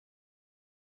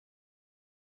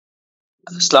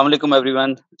Assalamu alaikum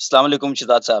everyone. Assalamu alaikum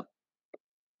Shehzad Saab.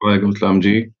 Walaikum salam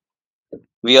ji.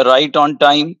 We are right on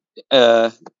time,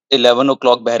 11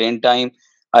 o'clock Bahrain time.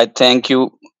 I thank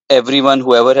you everyone,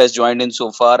 whoever has joined in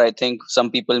so far. I think some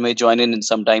people may join in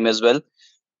some time as well.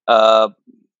 Uh,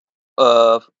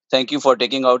 uh, Thank you for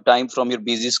taking out time from your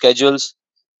busy schedules.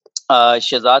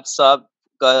 Shahzad साहब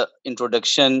का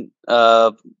introduction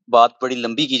बात बड़ी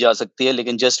लंबी की जा सकती है,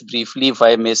 लेकिन just briefly if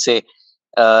I may say,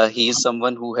 he is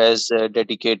someone who has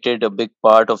dedicated a big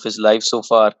part of his life so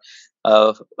far,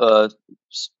 uh, uh,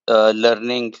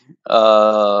 learning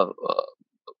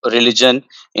religion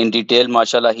in detail.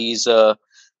 Mashallah, he is a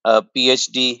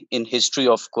PhD in history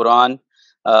of Quran.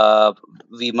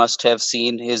 We must have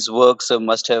seen his works,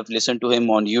 must have listened to him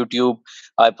on YouTube.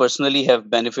 I personally have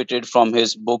benefited from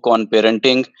his book on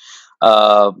parenting,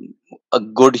 uh, a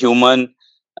good human,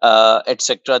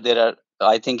 etc. There are,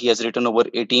 I think he has written over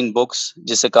 18 books,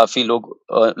 जिससे काफी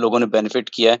लोगों ने benefit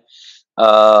किया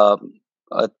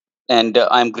है. And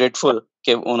I'm grateful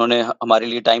कि उन्होंने हमारे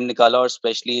लिए टाइम निकाला, और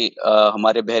स्पेशली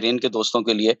हमारे बहरीन के दोस्तों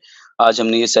के लिए आज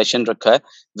हमने ये सेशन रखा है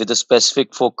with a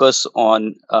specific focus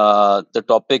on the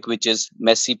topic which is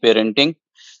messy parenting.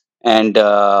 And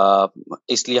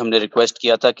इसलिए हमने रिक्वेस्ट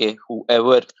किया था कि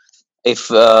whoever, if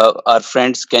our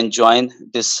friends can join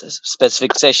this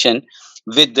specific session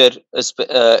with their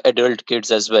adult kids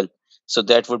as well, so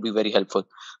that would be very helpful.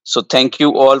 So thank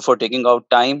you all for taking out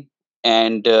time,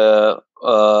 and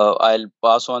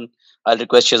I'll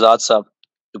request Shehzad Saab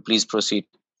to please proceed.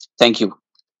 Thank you.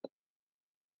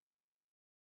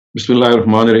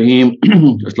 Bismillahirrahmanirrahim.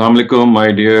 Assalamu alaikum,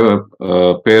 my dear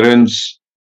parents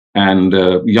and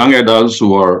young adults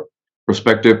who are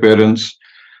prospective parents.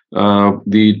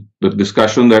 The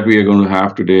discussion that we are going to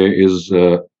have today is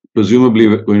presumably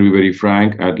going to be very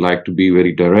frank. I'd like to be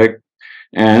very direct.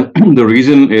 And the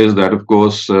reason is that, of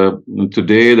course,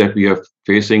 today that we are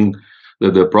facing,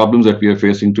 the problems that we are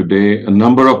facing today, a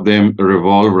number of them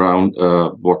revolve around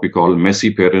what we call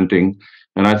messy parenting.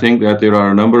 And I think that there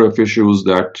are a number of issues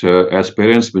that as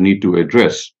parents we need to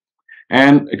address.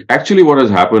 And actually what has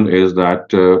happened is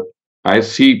that I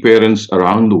see parents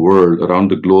around the world,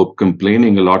 around the globe,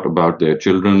 complaining a lot about their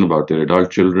children, about their adult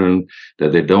children,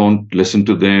 that they don't listen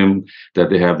to them, that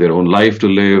they have their own life to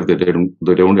live, that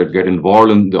they don't get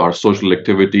involved in our social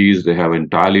activities, they have an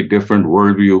entirely different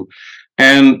worldview.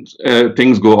 And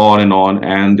things go on,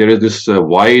 and there is this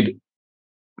wide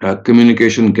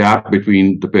communication gap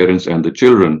between the parents and the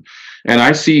children. And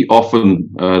I see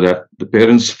often that the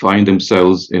parents find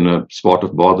themselves in a spot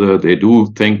of bother. They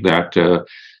do think that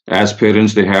as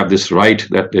parents, they have this right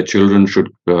that their children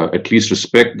should at least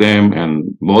respect them,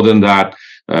 and more than that,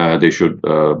 they should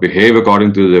behave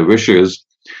according to their wishes.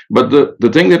 But the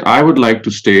thing that I would like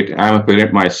to state, I'm a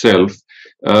parent myself,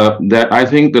 that I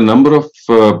think the number of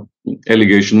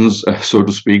allegations, so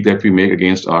to speak, that we make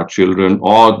against our children,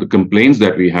 or the complaints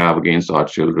that we have against our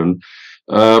children,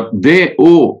 they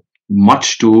owe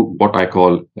much to what I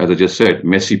call, as I just said,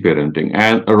 messy parenting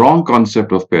and a wrong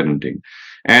concept of parenting.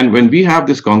 And when we have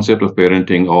this concept of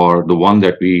parenting, or the one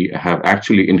that we have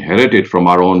actually inherited from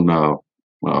our own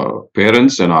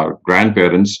parents and our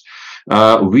grandparents,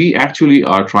 we actually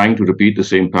are trying to repeat the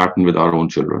same pattern with our own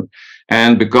children.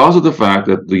 And because of the fact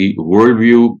that the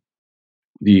worldview,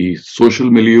 the social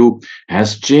milieu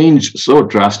has changed so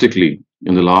drastically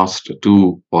in the last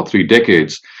 2 or 3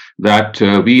 decades, that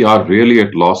we are really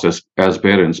at loss as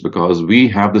parents, because we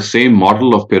have the same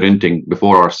model of parenting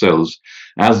before ourselves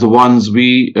as the ones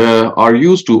we are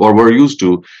used to, or were used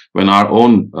to, when our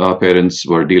own parents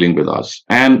were dealing with us.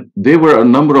 And there were a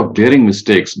number of daring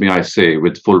mistakes, may I say,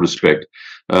 with full respect,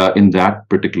 in that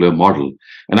particular model.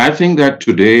 And I think that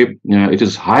today it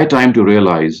is high time to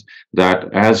realize that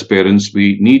as parents,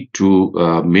 we need to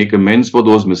make amends for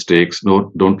those mistakes,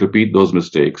 don't repeat those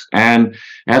mistakes, and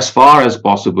as far as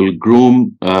possible,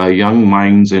 groom young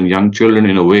minds and young children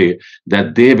in a way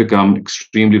that they become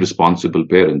extremely responsible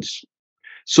parents.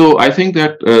 So I think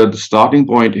that the starting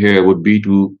point here would be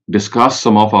to discuss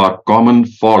some of our common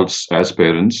faults as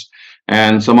parents,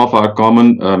 and some of our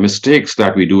common mistakes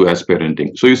that we do as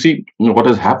parenting. So you see, what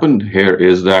has happened here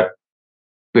is that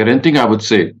parenting, I would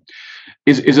say,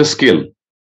 is a skill.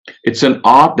 It's an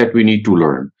art that we need to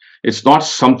learn. It's not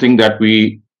something that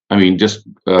we, just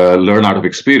learn out of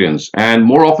experience. And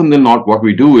more often than not, what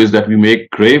we do is that we make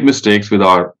grave mistakes with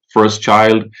our first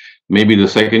child, maybe the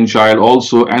second child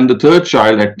also, and the third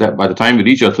child. By the time we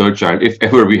reach our third child, if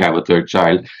ever we have a third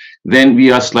child, then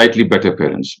we are slightly better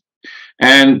parents.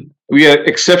 And we are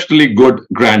exceptionally good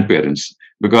grandparents,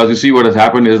 because you see, what has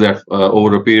happened is that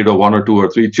over a period of 1 or 2 or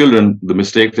 3 children, the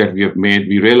mistakes that we have made,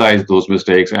 we realize those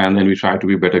mistakes, and then we try to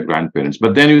be better grandparents.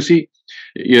 But then you see,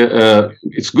 Yeah,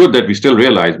 it's good that we still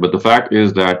realize, but the fact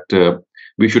is that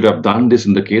we should have done this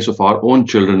in the case of our own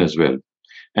children as well.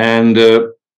 And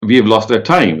we have lost that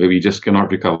time. We just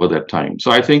cannot recover that time.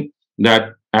 So I think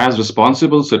that as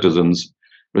responsible citizens,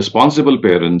 responsible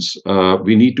parents,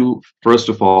 we need to first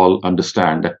of all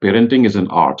understand that parenting is an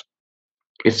art.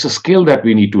 It's a skill that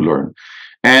we need to learn.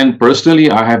 And personally,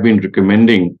 I have been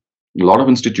recommending a lot of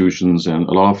institutions and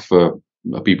a lot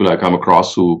of people I come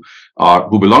across who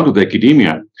belong to the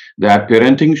academia, that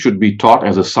parenting should be taught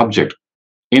as a subject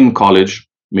in college,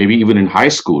 maybe even in high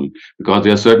school, because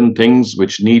there are certain things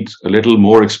which need a little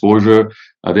more exposure.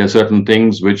 There are certain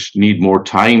things which need more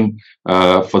time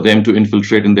for them to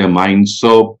infiltrate in their minds.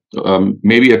 So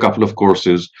maybe a couple of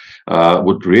courses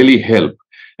would really help.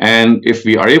 And if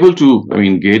we are able to, I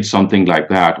mean, gauge something like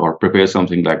that or prepare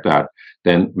something like that,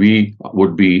 then we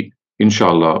would be,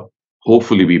 inshallah,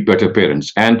 hopefully be better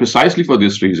parents. And precisely for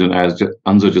this reason, as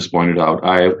Anza just pointed out,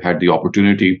 I have had the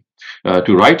opportunity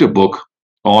to write a book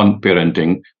on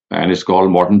parenting, and it's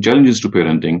called Modern Challenges to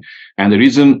Parenting. And the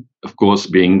reason, of course,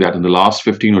 being that in the last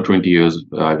 15 or 20 years,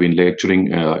 I've been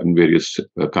lecturing in various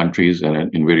countries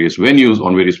and in various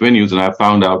venues, and I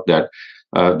found out that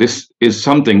this is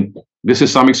some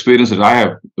experience that I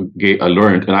have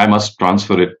learned, and I must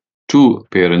transfer it to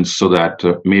parents so that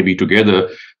maybe together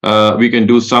we can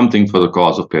do something for the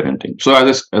cause of parenting. So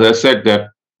as I said, that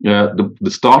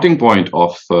the starting point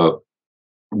of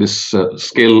this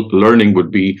skill learning would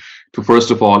be to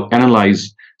first of all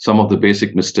analyze some of the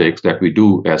basic mistakes that we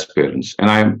do as parents.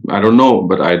 And I don't know,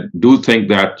 but I do think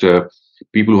that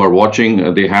people who are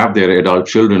watching, they have their adult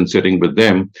children sitting with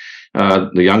them,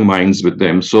 the young minds with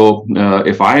them. So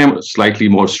if I am slightly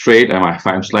more straight, and if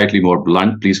I'm slightly more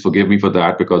blunt, please forgive me for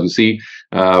that, because you see,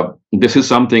 this is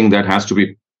something that has to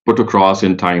be put across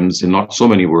in times in not so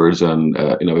many words and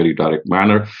in a very direct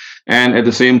manner. And at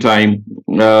the same time,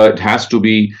 it has to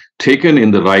be taken in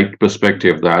the right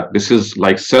perspective, that this is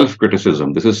like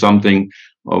self-criticism. This is something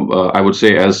I would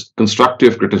say as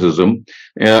constructive criticism,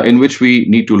 in which we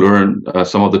need to learn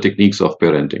some of the techniques of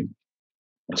parenting.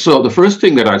 So the first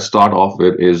thing that I start off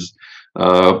with is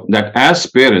that as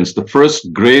parents, the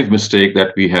first grave mistake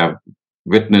that we have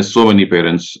witnessed so many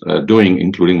parents doing,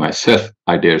 including myself,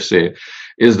 I dare say,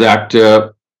 is that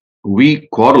we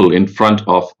quarrel in front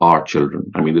of our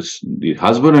children. I mean, the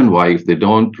husband and wife, they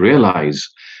don't realize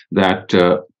that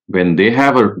when they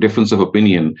have a difference of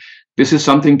opinion, this is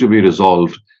something to be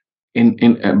resolved in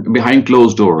behind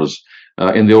closed doors.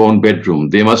 In their own bedroom.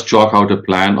 They must chalk out a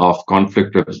plan of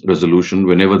conflict resolution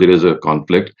whenever there is a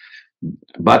conflict.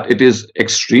 But it is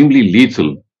extremely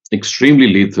lethal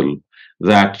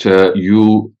that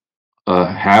you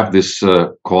have this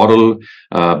quarrel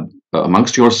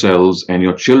amongst yourselves, and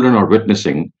your children are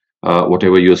witnessing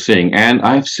whatever you're saying. And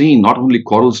I've seen not only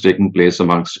quarrels taking place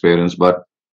amongst parents, but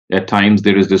at times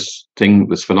there is this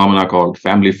phenomena called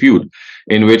family feud,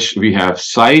 in which we have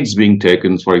sides being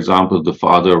taken. For example, the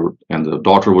father and the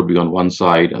daughter would be on one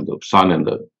side, and the son and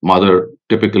the mother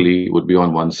typically would be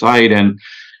on one side, and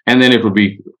then it would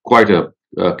be quite a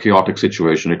chaotic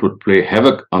situation. It would play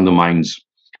havoc on the minds.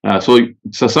 So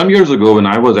some years ago, when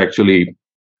I was actually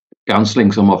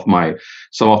counseling some of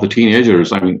the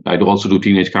teenagers, I mean, I also do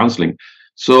teenage counseling.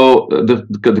 So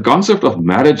the concept of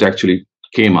marriage actually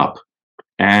came up,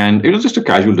 and it was just a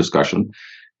casual discussion.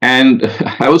 And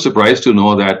I was surprised to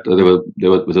know that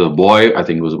there was a boy, I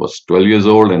think he was 12 years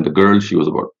old, and the girl, she was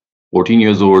about 14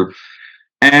 years old.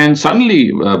 And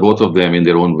suddenly, both of them, in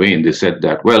their own vein, they said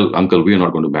that, well, uncle, we are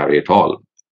not going to marry at all.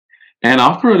 And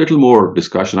after a little more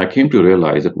discussion, I came to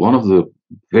realize that one of the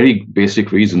very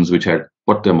basic reasons which had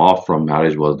put them off from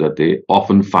marriage was that they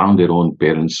often found their own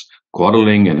parents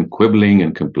quarreling and quibbling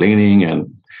and complaining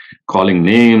and calling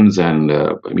names, and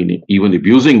I mean, even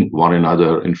abusing one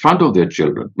another in front of their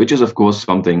children, which is, of course,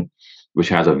 something which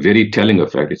has a very telling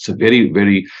effect. It's a very,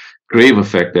 very grave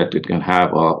effect that it can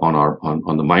have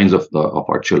on the minds of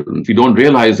our children. We don't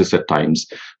realize this at times,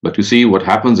 but you see, what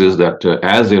happens is that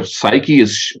as their psyche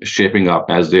is shaping up,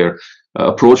 as their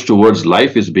approach towards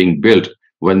life is being built,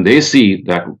 when they see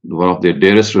that one of their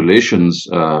dearest relations,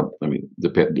 I mean,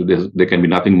 there can be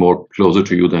nothing more closer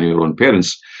to you than your own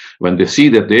parents. When they see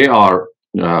that they are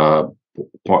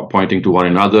pointing to one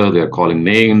another, they're calling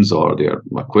names, or they're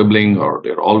quibbling, or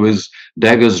they're always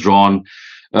daggers drawn,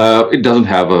 it doesn't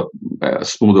have a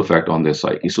smooth effect on their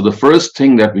psyche. So the first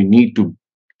thing that we need to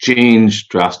change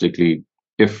drastically,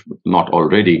 if not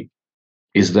already,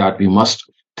 is that we must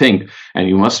think, and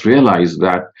you must realize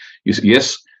that,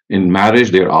 yes, in marriage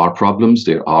there are problems,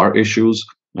 there are issues.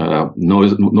 No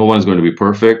one is going to be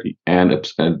perfect, and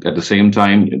at the same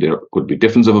time there could be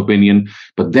difference of opinion,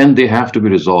 but then they have to be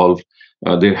resolved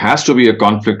there has to be a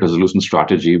conflict resolution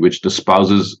strategy which the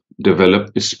spouses develop,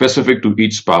 is specific to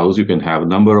each spouse. You can have a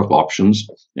number of options,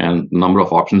 and number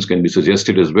of options can be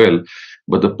suggested as well.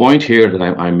 But the point here that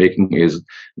I'm making is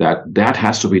that that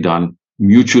has to be done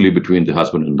mutually between the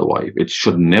husband and the wife. It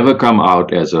should never come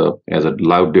out as a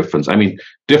loud difference. I mean,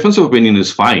 difference of opinion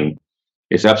is fine.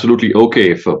 It's absolutely okay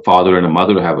if a father and a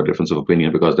mother have a difference of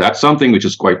opinion, because that's something which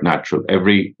is quite natural.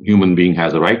 Every human being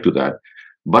has a right to that.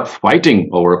 But fighting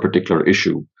over a particular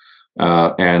issue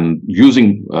and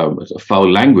using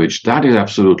foul language, that is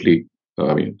absolutely,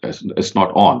 I mean, it's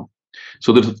not on.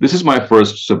 So this is my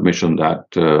first submission, that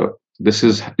this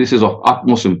is of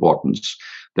utmost importance,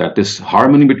 that this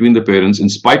harmony between the parents, in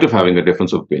spite of having a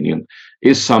difference of opinion,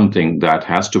 is something that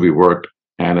has to be worked.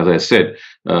 And as I said,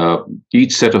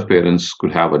 each set of parents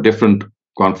could have a different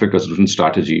conflict resolution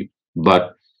strategy.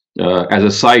 But as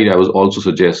a side, I would also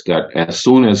suggest that as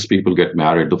soon as people get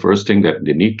married, the first thing that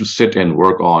they need to sit and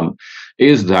work on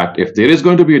is that if there is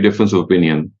going to be a difference of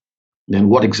opinion, then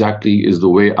what exactly is the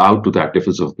way out to that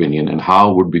difference of opinion, and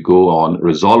how would we go on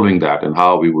resolving that, and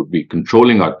how we would be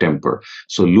controlling our temper.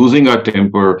 So losing our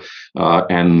temper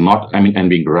and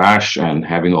being rash and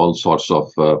having all sorts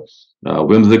of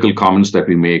whimsical comments that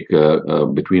we make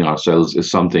between ourselves is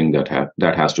something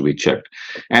that has to be checked.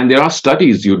 And there are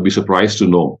studies, you'd be surprised to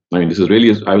know. I mean, this is really,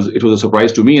 it was a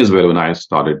surprise to me as well when I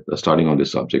started studying on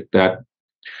this subject, that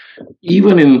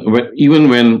even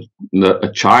when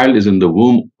a child is in the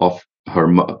womb of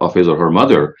his or her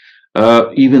mother,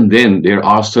 even then there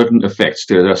are certain effects.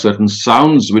 There are certain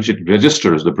sounds which it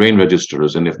registers, the brain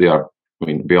registers, and if they are, I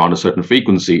mean, beyond a certain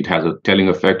frequency, it has a telling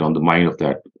effect on the mind of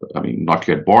that, I mean, not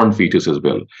yet born fetus as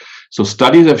well. So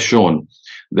studies have shown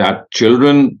that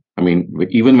children, I mean,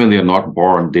 even when they are not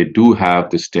born, they do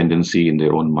have this tendency in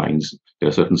their own minds. There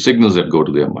are certain signals that go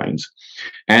to their minds.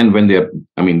 And when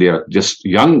they are just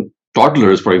young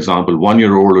toddlers, for example,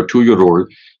 1-year-old or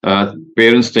 2-year-old,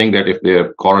 parents think that if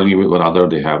they're quarreling with one another,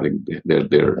 they have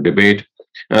their debate.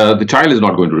 The child is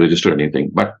not going to register anything.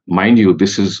 But mind you,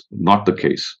 this is not the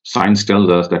case. Science tells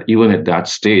us that even at that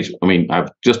stage, I mean, I've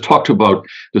just talked about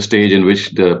the stage in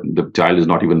which the child is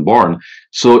not even born.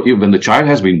 So when the child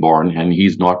has been born and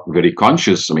he's not very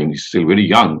conscious, I mean, he's still very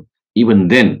young, even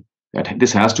then,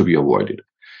 this has to be avoided.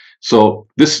 So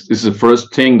this is the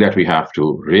first thing that we have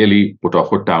to really put our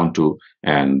foot down to,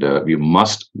 and we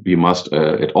must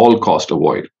at all cost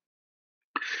avoid.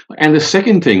 And the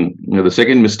second thing, the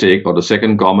second mistake, or the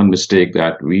second common mistake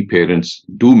that we parents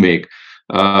do make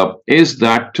is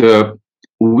that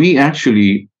we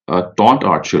actually taunt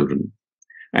our children,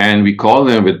 and we call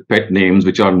them with pet names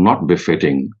which are not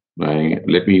befitting.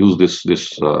 Let me use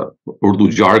this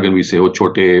Urdu jargon. We say, "Oh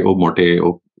chote, oh mote,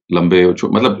 oh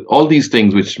lambe," all these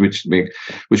things which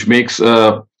makes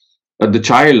the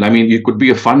child, I mean, it could be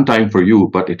a fun time for you,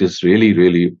 but it is really,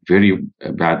 really very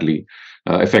badly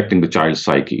affecting the child's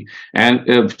psyche.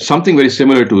 And something very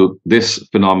similar to this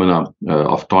phenomena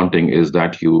of taunting is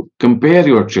that you compare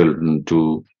your children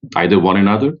to either one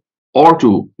another, or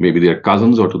to maybe their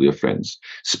cousins, or to their friends,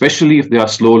 especially if they are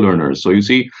slow learners. So you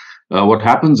see, what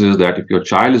happens is that if your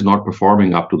child is not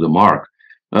performing up to the mark,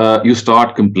 you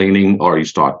start complaining, or you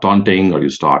start taunting, or you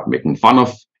start making fun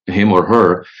of him or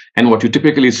her. And what you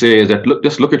typically say is that,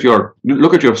 look at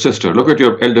your sister, look at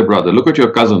your elder brother, look at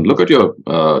your cousin, look at your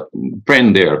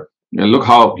friend there, and look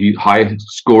how high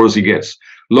scores he gets,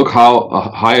 look how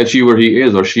high achiever he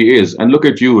is or she is, and look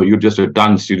at you, you're just a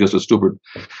dunce, you're just a stupid,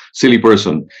 silly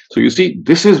person. So you see,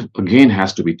 this is again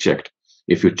has to be checked.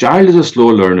 If your child is a slow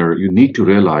learner, you need to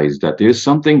realize that there is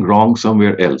something wrong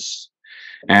somewhere else.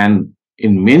 And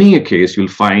in many a case, you'll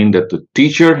find that the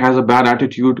teacher has a bad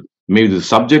attitude. Maybe the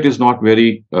subject is not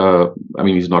very,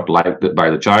 he's not liked by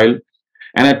the child.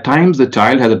 And at times, the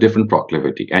child has a different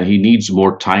proclivity and he needs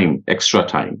more time, extra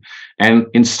time. And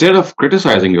instead of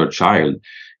criticizing your child,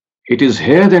 it is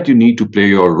here that you need to play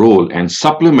your role and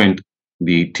supplement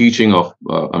the teaching of,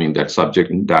 that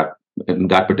subject, in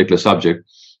that particular subject,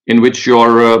 in which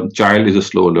your child is a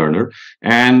slow learner,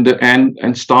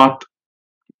 and start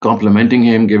complimenting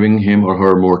him, giving him or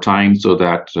her more time, so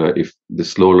that if the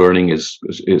slow learning is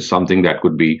something that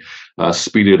could be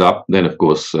speeded up, then of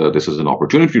course this is an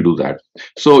opportunity to do that.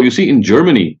 So you see, in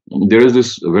Germany, there is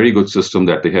this very good system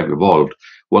that they have evolved.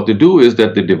 What they do is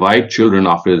that they divide children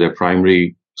after their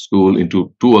primary school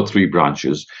into 2 or 3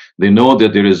 branches. They know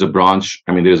that there is a branch,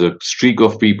 there's a streak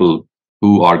of people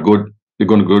who are good, they're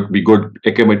going to be good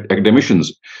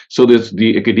academicians. So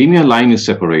the academia line is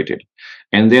separated.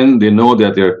 And then they know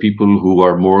that there are people who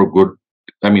are more good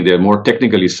I mean, they're more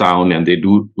technically sound, and they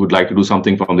would like to do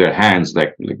something from their hands,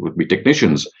 like would be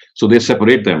technicians. So they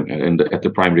separate them at the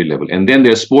primary level. And then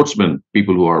there's sportsmen,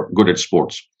 people who are good at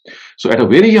sports. So at a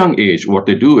very young age, what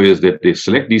they do is that they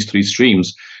select these three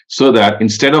streams, so that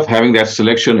instead of having that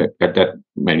selection at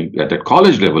that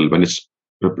college level, when it's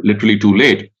literally too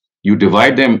late, you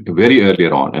divide them very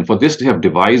earlier on. And for this, they have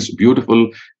devised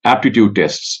beautiful aptitude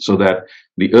tests, so that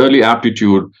the early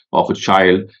aptitude of a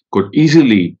child could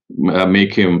easily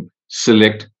make him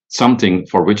select something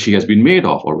for which he has been made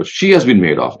of, or which she has been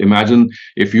made of. Imagine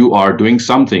if you are doing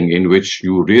something in which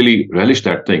you really relish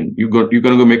that thing, you're going to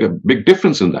go make a big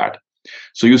difference in that.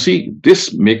 So you see,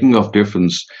 this making of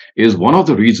difference is one of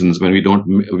the reasons when we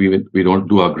don't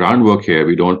do our groundwork here,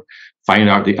 we don't find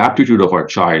out the aptitude of our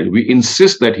child, we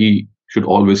insist that he should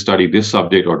always study this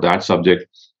subject or that subject,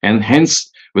 and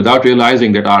hence, without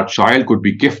realizing that our child could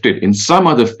be gifted in some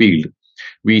other field,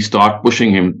 we start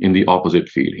pushing him in the opposite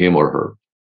field, him or her.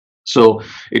 So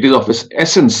it is of its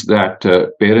essence that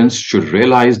parents should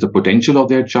realize the potential of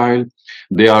their child.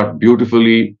 They are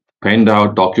beautifully penned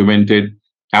out, documented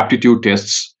aptitude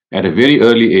tests at a very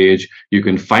early age. You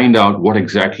can find out what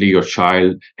exactly your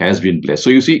child has been blessed. So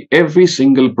you see, every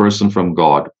single person from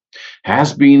God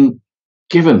has been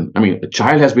given, I mean, a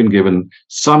child has been given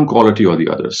some quality or the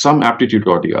other, some aptitude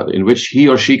or the other, in which he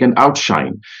or she can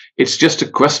outshine. It's just a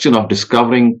question of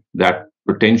discovering that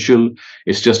potential.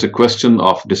 It's just a question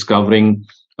of discovering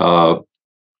that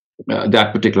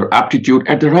particular aptitude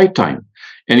at the right time.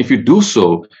 And if you do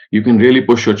so, you can really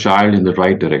push your child in the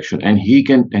right direction, and he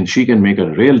can and she can make a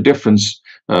real difference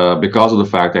because of the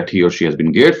fact that he or she has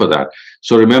been geared for that.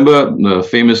 So remember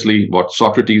famously what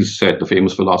Socrates said, the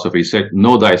famous philosopher, he said,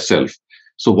 know thyself.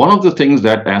 So one of the things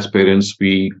that as parents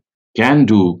we can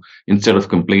do, instead of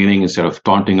complaining, instead of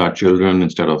taunting our children,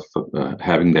 instead of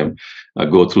having them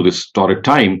go through this torrid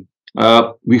time,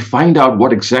 we find out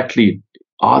what exactly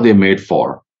are they made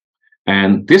for.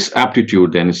 And this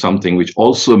aptitude then is something which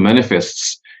also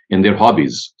manifests in their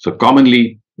hobbies. So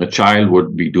commonly, a child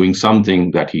would be doing something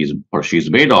that he's or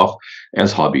she's made of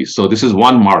as hobbies. So this is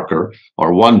one marker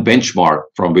or one benchmark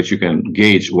from which you can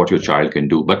gauge what your child can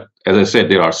do. But as I said,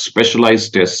 there are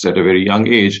specialized tests at a very young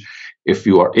age. If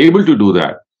you are able to do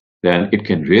that, then it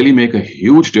can really make a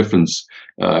huge difference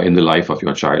in the life of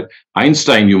your child.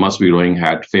 Einstein, you must be knowing,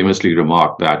 had famously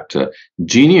remarked that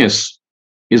genius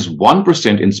is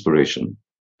 1% inspiration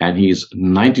and he's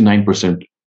 99%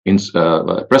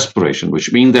 perspiration,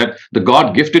 which means that the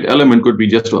God-gifted element could be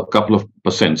just a couple of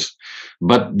percents,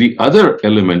 but the other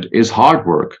element is hard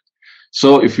work.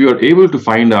 So if you are able to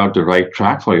find out the right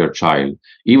track for your child,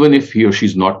 even if he or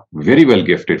she's not very well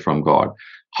gifted from God,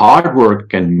 hard work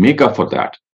can make up for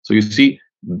that. So you see,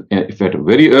 if at a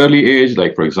very early age,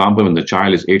 like for example, when the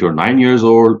child is 8 or 9 years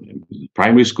old,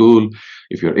 primary school,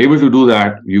 if you're able to do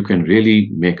that, you can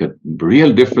really make a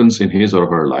real difference in his or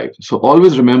her life. So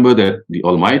always remember that the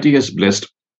Almighty has blessed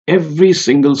every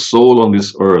single soul on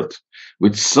this earth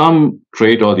with some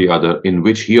trait or the other in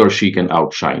which he or she can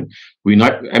outshine.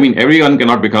 Everyone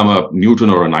cannot become a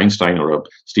Newton or an Einstein or a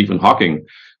Stephen Hawking,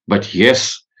 but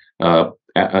yes,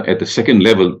 at the second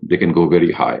level, they can go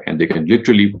very high and they can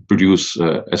literally produce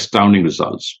astounding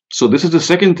results. So this is the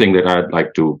second thing that I'd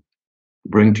like to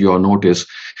bring to your notice,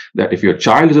 that if your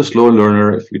child is a slow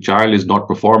learner, if your child is not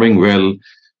performing well,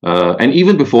 and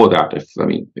even before that,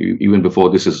 even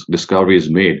before discovery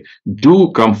is made,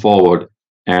 do come forward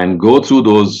and go through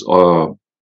those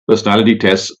personality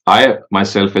tests. I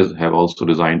myself have also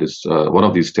designed this one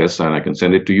of these tests, and I can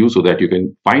send it to you so that you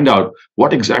can find out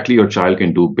what exactly your child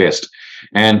can do best.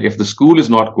 And if the school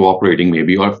is not cooperating,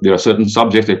 maybe, or if there are certain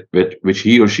subjects which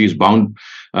he or she is bound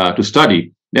to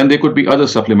study, then there could be other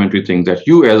supplementary things that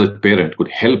you as a parent could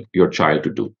help your child to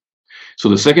do. So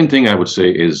the second thing I would say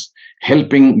is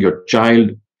helping your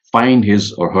child find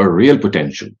his or her real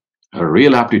potential, her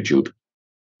real aptitude,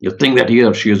 the thing that he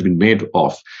or she has been made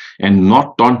of, and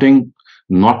not taunting,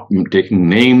 not taking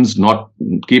names, not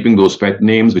keeping those pet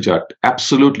names, which are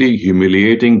absolutely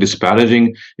humiliating,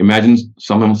 disparaging. Imagine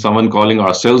someone calling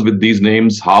ourselves with these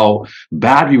names, how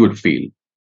bad we would feel.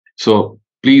 So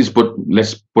please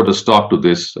let's put a stop to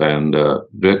this and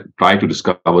try to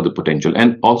discover the potential.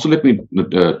 And also let me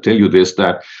tell you this,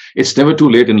 that it's never too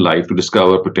late in life to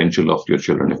discover potential of your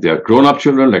children. If they are grown-up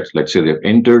children, let's say they've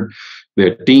entered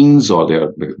their teens or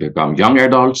they become young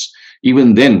adults,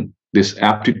 even then this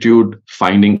aptitude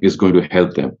finding is going to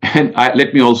help them. And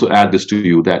let me also add this to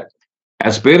you, that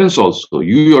as parents also,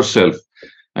 you yourself,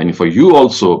 and for you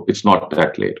also, it's not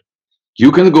that late.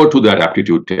 You can go to that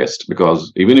aptitude test,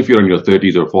 because even if you're in your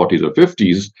 30s or 40s or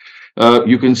 50s,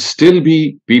 you can still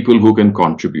be people who can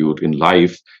contribute in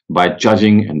life by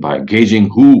judging and by gauging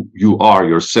who you are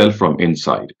yourself from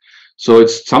inside. So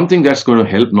it's something that's going to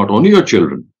help not only your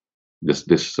children,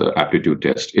 this aptitude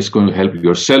test, it's going to help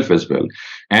yourself as well.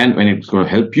 And when it's going to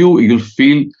help you, you'll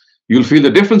feel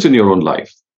the difference in your own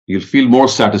life. You'll feel more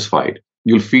satisfied.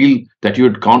 You'll feel that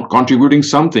you're contributing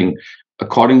something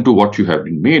according to what you have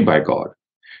been made by God.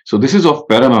 So this is of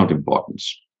paramount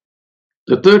importance.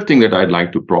 The third thing that I'd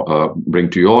like to bring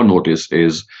to your notice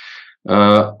is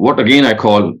what again I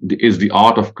call is the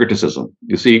art of criticism.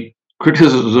 You see,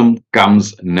 criticism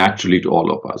comes naturally to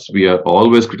all of us. We are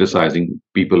always criticizing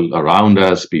people around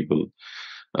us, people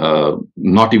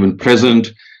not even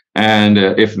present. And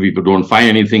if we don't find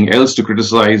anything else to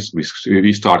criticize,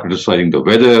 we start criticizing the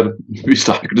weather, we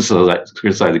start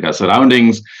criticizing our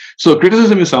surroundings. So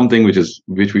criticism is something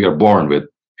which we are born with.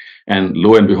 And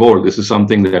lo and behold, this is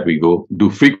something that we do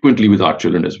frequently with our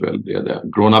children as well. They're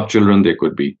grown-up children. They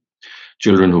could be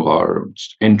children who are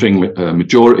entering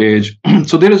mature age.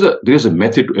 So there is a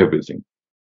method to everything.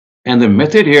 And the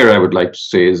method here I would like to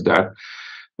say is that,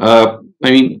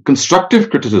 constructive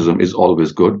criticism is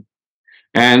always good.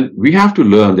 And we have to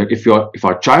learn that if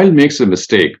our child makes a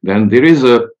mistake, then there is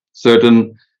a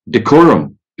certain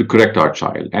decorum to correct our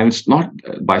child. And it's not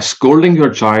by scolding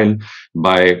your child,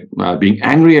 by being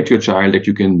angry at your child, that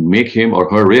you can make him or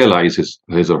her realize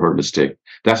his or her mistake.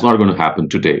 That's not going to happen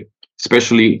today,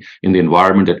 especially in the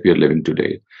environment that we are living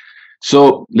today.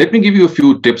 So let me give you a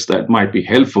few tips that might be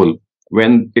helpful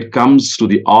when it comes to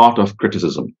the art of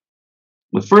criticism.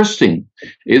 The first thing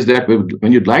is that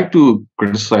when you'd like to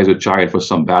criticize a child for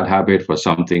some bad habit, for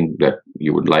something that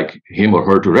you would like him or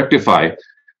her to rectify,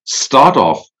 start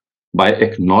off by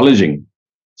acknowledging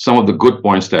some of the good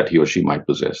points that he or she might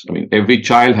possess. I mean, every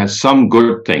child has some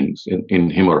good things in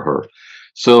him or her.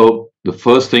 So the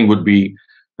first thing would be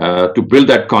to build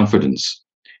that confidence.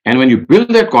 And when you build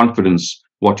that confidence,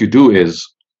 what you do is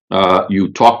you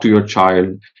talk to your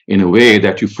child in a way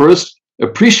that you first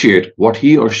appreciate what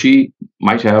he or she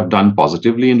might have done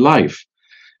positively in life.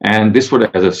 And this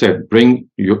would, as I said, bring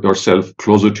yourself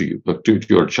closer to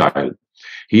your child.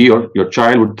 He or your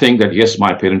child would think that, yes,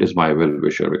 my parent is my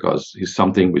well-wisher, because he's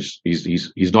something which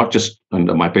he's not just, and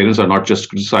my parents are not just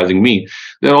criticizing me,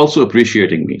 they're also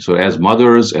appreciating me. So as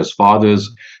mothers, as fathers,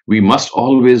 we must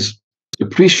always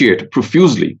appreciate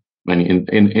profusely. In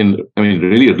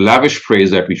really lavish praise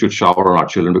that we should shower on our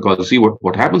children, because you see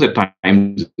what happens at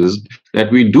times is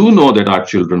that we do know that our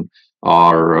children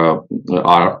are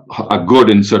good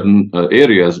in certain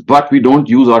areas, but we don't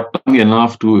use our tongue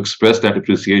enough to express that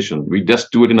appreciation. We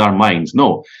just do it in our minds.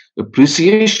 No,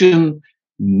 appreciation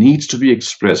needs to be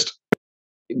expressed.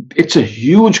 It's a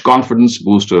huge confidence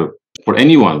booster for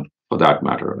anyone, for that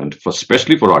matter, and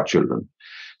especially for our children.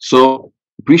 So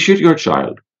appreciate your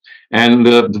child. And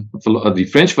the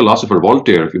French philosopher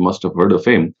Voltaire, if you must have heard of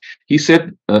him, he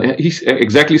said, he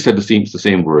exactly said the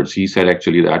same words. He said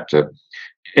actually that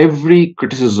every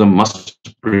criticism must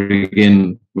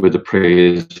begin with the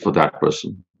praise for that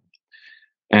person.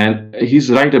 And he's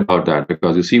right about that,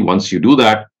 because you see, once you do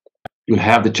that, you'll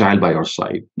have the child by your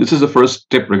side. This is the first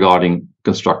tip regarding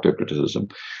constructive criticism.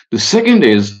 The second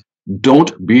is,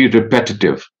 don't be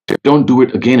repetitive. Don't do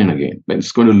it again and again.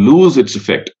 It's going to lose its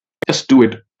effect. Just do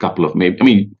it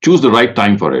choose the right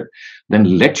time for it.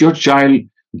 Then let your child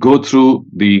go through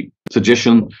the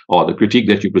suggestion or the critique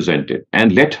that you presented,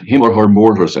 and let him or her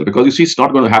mold herself. Because you see, it's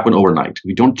not going to happen overnight.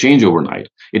 We don't change overnight.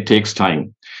 It takes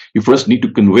time. You first need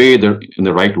to convey in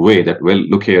the right way that, well,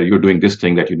 look here, you're doing this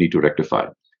thing that you need to rectify.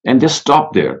 And just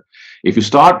stop there. If you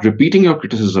start repeating your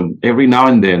criticism every now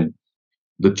and then,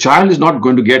 the child is not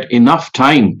going to get enough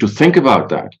time to think about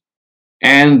that.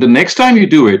 And the next time you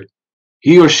do it,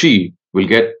 he or she will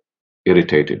get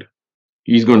irritated.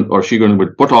 He's going or she's going to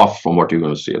be put off from what you're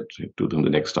going to say to them the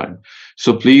next time.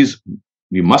 So please,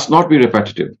 we must not be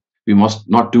repetitive. We must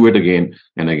not do it again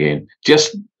and again.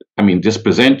 Just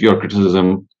present your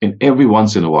criticism in every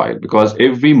once in a while, because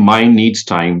every mind needs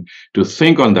time to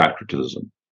think on that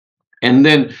criticism. And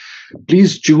then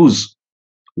please choose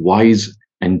wise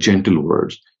and gentle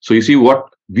words. So you see, what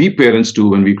we parents do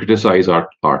when we criticize our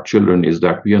children is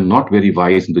that we are not very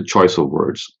wise in the choice of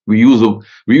words. We use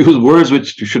words which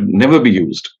should never be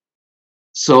used.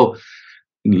 So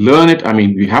learn it.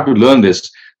 We have to learn this,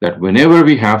 that whenever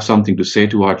we have something to say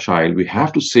to our child, we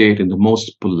have to say it in the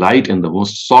most polite and the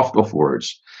most soft of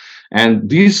words. And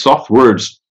these soft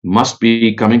words must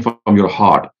be coming from your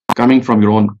heart, coming from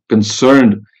your own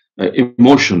concerned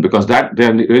emotion, because that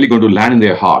they're really going to land in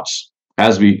their hearts.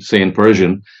 as we say in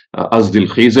Persian, Azdil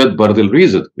Khizad Bardil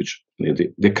Rizad, which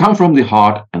they come from the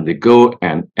heart and they go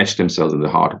and etch themselves in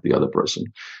the heart of the other person.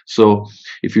 So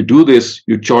if you do this,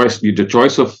 the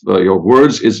choice of your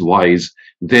words is wise,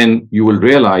 then you will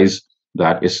realize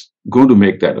that it's going to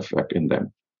make that effect in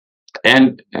them.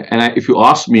 If you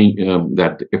ask me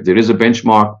that if there is a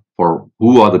benchmark for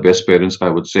who are the best parents, I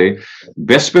would say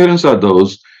best parents are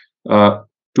those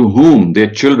to whom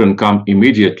their children come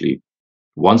immediately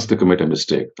once they commit a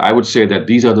mistake. I would say that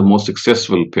these are the most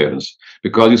successful parents,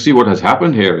 because you see what has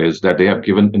happened here is that they have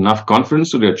given enough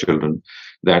confidence to their children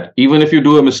that even if you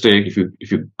do a mistake,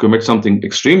 if you commit something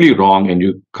extremely wrong and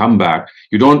you come back,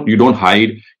 you don't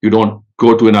hide, you don't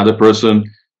go to another person.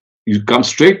 You come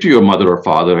straight to your mother or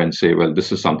father and say, well,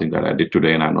 this is something that I did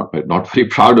today and I'm not very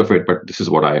proud of it, but this is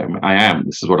what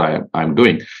this is what I'm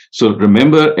doing. So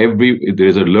remember,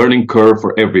 there is a learning curve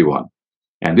for everyone.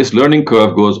 And this learning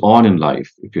curve goes on in life.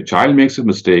 If your child makes a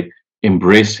mistake,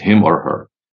 embrace him or her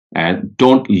and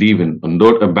don't leave him and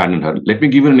don't abandon her. Let me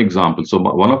give you an example. So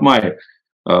one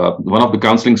of the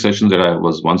counseling sessions that I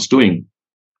was once doing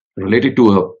related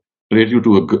to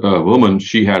a woman.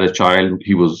 She had a child.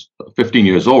 He was 15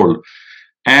 years old,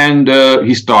 and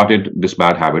he started this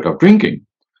bad habit of drinking.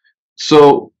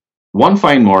 So one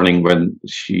fine morning, when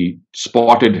she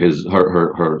spotted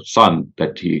her son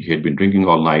that he had been drinking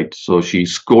all night, so she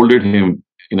scolded him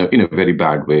in a very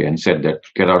bad way and said that,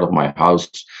 get out of my house.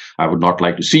 I would not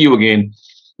like to see you again.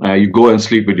 You go and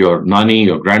sleep with your nanny,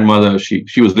 your grandmother.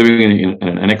 She was living in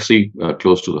an annexie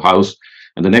close to the house.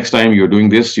 And the next time you're doing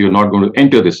this, you're not going to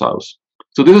enter this house.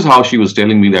 So this is how she was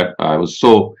telling me that I was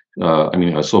so, I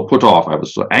was so put off. I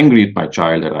was so angry at my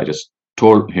child that I just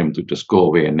told him to just go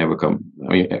away and never come.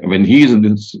 I mean, when he is in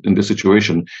this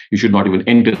situation, you should not even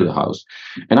enter the house.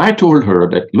 And I told her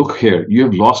that, look here, you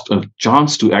have lost a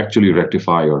chance to actually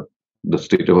rectify the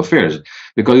state of affairs.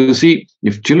 Because you see,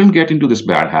 if children get into this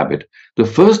bad habit, the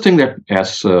first thing that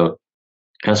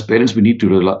as parents we need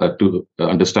to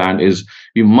understand is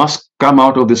we must come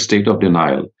out of this state of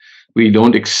denial. We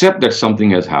don't accept that something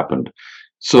has happened.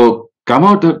 So come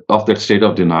out of that state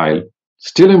of denial,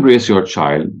 still embrace your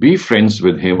child, be friends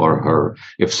with him or her.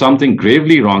 If something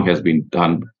gravely wrong has been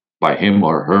done by him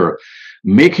or her,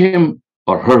 make him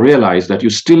or her realize that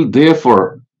you're still there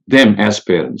for them as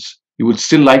parents. You would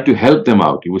still like to help them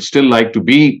out. You would still like to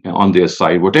be on their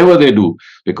side, whatever they do,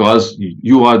 because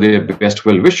you are their best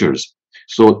well-wishers.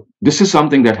 So this is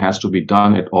something that has to be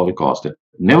done at all costs.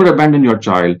 Never abandon your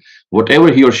child,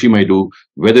 whatever he or she may do,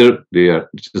 whether it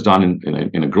is done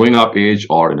in a growing up age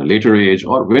or in a later age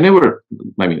or whenever,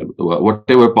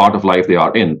 whatever part of life they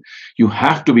are in, you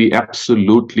have to be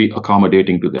absolutely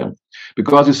accommodating to them.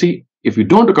 Because you see, if you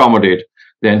don't accommodate,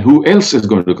 then who else is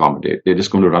going to accommodate? They're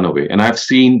just going to run away. And I've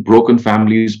seen broken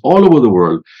families all over the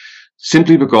world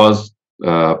simply because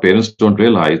parents don't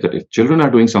realize that if children are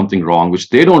doing something wrong, which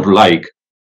they don't like,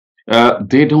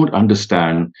 they don't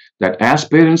understand that as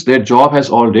parents, their job has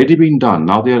already been done.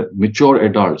 Now they're mature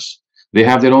adults. They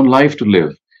have their own life to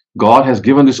live. God has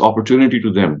given this opportunity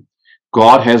to them.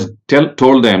 God has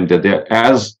told them that they're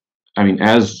as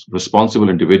responsible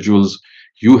individuals.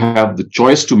 You have the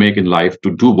choice to make in life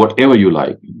to do whatever you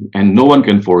like, and no one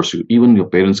can force you. Even your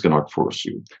parents cannot force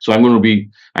you. So I'm going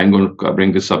to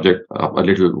bring this subject up a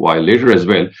little while later as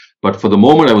well. But for the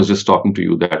moment, I was just talking to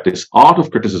you that this art of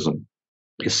criticism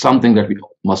is something that we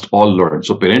must all learn.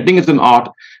 So parenting is an art,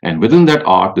 and within that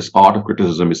art, this art of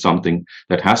criticism is something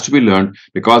that has to be learned,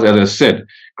 because as I said,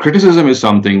 criticism is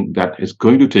something that is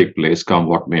going to take place come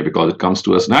what may, because it comes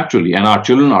to us naturally, and our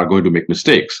children are going to make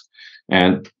mistakes.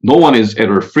 And no one is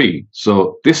error-free.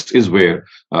 So this is where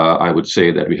I would say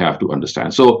that we have to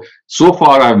understand. So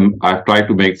far, I've tried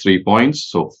to make 3 points.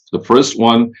 So the first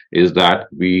one is that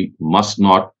we must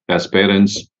not, as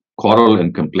parents, quarrel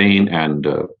and complain and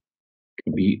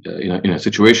be in a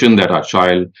situation that our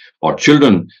child or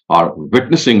children are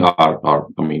witnessing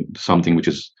something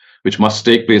which must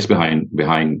take place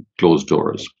behind closed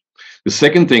doors. The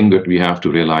second thing that we have to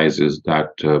realize is that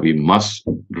we must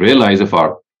realize if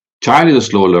our child is a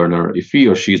slow learner, if he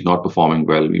or she is not performing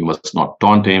well, we must not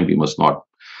taunt him. We must not,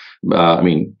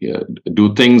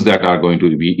 do things that are going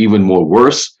to be even more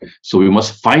worse. So we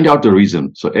must find out the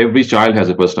reason. So every child has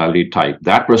a personality type.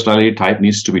 That personality type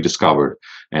needs to be discovered.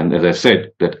 And as I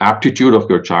said, that aptitude of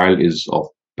your child is of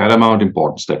paramount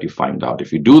importance that you find out.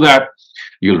 If you do that,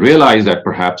 you'll realize that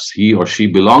perhaps he or she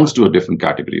belongs to a different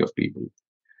category of people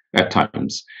at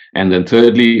times. And then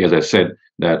thirdly, as I said,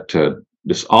 that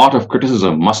this art of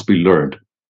criticism must be learned.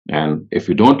 And if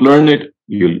you don't learn it,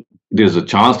 there's a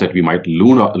chance that we might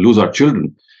lose our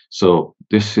children. So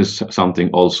this is something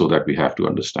also that we have to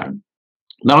understand.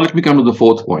 Now, let me come to the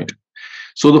fourth point.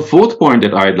 So, the fourth point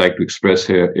that I'd like to express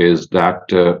here is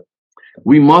that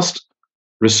we must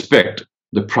respect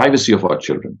the privacy of our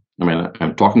children. I mean,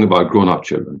 I'm talking about grown-up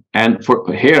children, and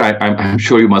for here, I'm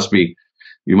sure you must be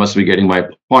getting my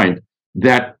point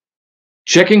that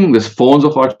checking the phones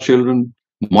of our children,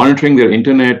 monitoring their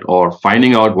internet, or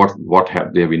finding out what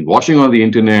have they been watching on the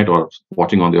internet or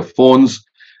watching on their phones,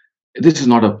 this is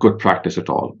not a good practice at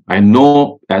all. I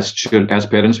know as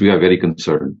parents we are very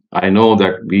concerned. I know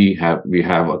that we have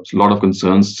a lot of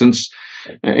concerns since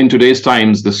in today's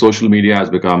times the social media has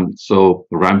become so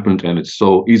rampant and it's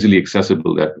so easily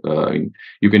accessible that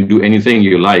you can do anything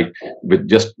you like with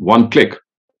just one click.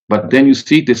 But then you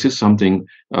see, this is something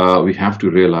we have to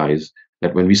realize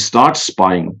that when we start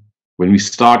spying, when we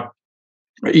start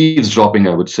eavesdropping,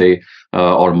 I would say,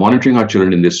 or monitoring our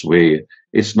children in this way,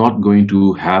 it's not going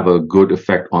to have a good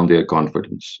effect on their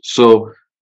confidence. So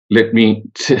let me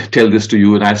tell this to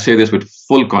you, and I say this with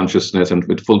full consciousness and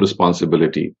with full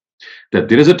responsibility, that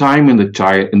there is a time in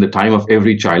the time of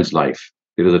every child's life.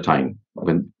 There is a time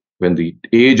when the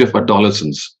age of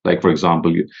adolescence, like for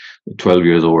example, 12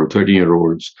 years old,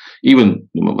 13-year-olds, even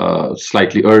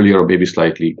slightly earlier or maybe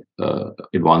slightly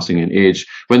advancing in age,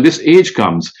 when this age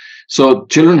comes, so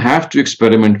children have to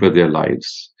experiment with their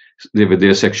lives, with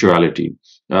their sexuality,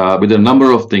 with a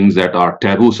number of things that are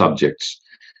taboo subjects.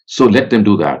 So let them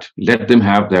do that. Let them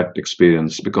have that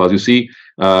experience, because you see,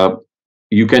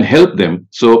 you can help them.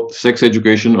 So sex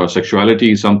education or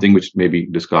sexuality is something which may be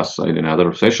discussed in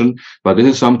another session, but this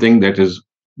is something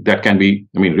that can be,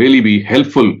 I mean, really be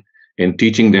helpful in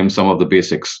teaching them some of the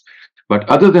basics. But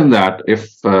other than that, if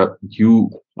you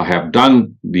have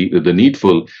done the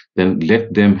needful, then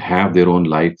let them have their own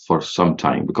life for some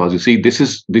time. Because you see, this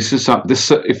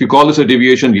if you call this a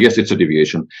deviation, yes, it's a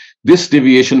deviation. This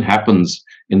deviation happens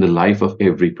in the life of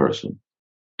every person.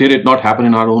 Did it not happen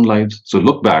in our own lives? So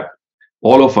look back.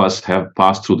 All of us have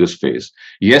passed through this phase.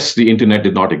 Yes, the internet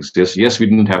did not exist. Yes, we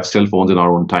didn't have cell phones in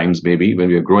our own times, maybe when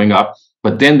we were growing up.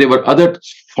 But then there were other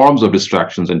forms of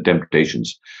distractions and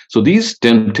temptations. So these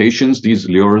temptations, these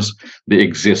lures, they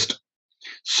exist.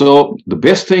 So the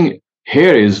best thing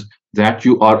here is that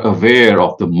you are aware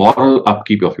of the moral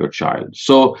upkeep of your child.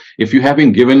 So if you have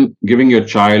been giving your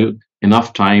child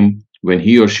enough time when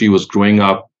he or she was growing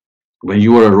up, when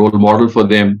you were a role model for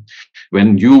them,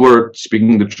 when you were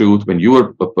speaking the truth, when you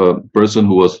were a person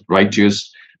who was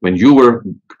righteous, when you were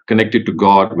connected to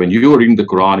God, when you were reading the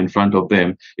Quran in front of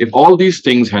them, if all these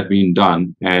things had been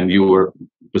done and you were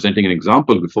presenting an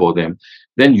example before them,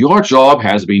 then your job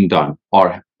has been done.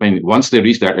 Or once they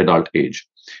reach that adult age.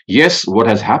 Yes, what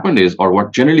has happened is, or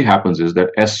what generally happens is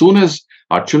that as soon as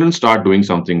our children start doing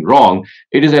something wrong,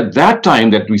 it is at that time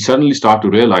that we suddenly start to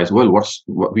realize, well,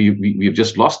 we've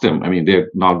just lost them. I mean, they're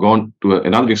now gone to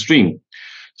another extreme.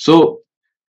 So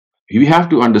we have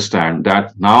to understand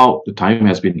that now the time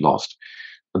has been lost.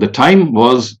 The time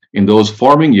was in those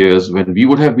forming years when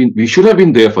we should have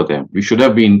been there for them. We should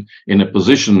have been in a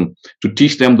position to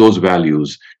teach them those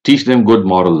values, teach them good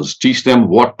morals, teach them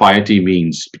what piety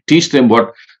means, teach them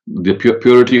what the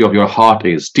purity of your heart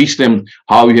is, teach them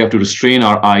how we have to restrain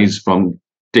our eyes from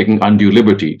taking undue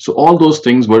liberty. So all those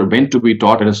things were meant to be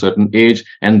taught at a certain age,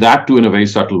 and that too in a very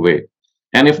subtle way.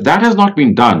 And if that has not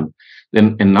been done,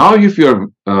 then, and now if you're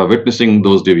witnessing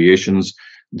those deviations,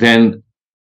 then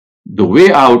the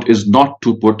way out is not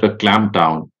to put a clamp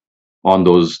down on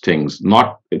those things.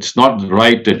 It's not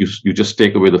right that you just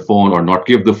take away the phone or not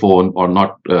give the phone or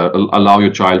not allow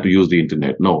your child to use the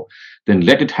internet. No, then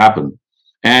let it happen.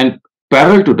 And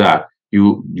parallel to that,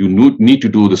 you need to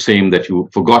do the same that you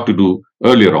forgot to do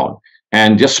earlier on,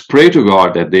 and just pray to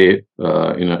God that they,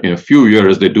 in a few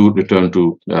years, they do return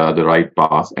to the right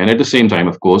path. And at the same time,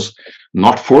 of course,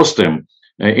 not force them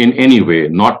in any way,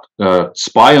 not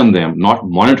spy on them, not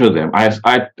monitor them.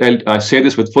 I say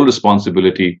this with full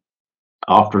responsibility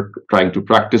after trying to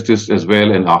practice this as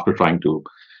well, and after trying to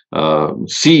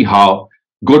see how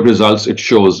good results it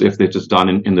shows if it is done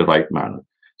in the right manner.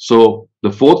 So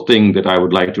the fourth thing that I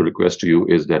would like to request to you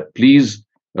is that please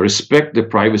respect the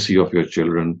privacy of your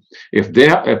children. If they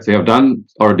have done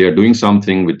or they are doing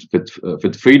something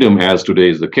with freedom, as today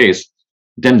is the case,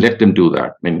 then let them do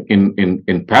that.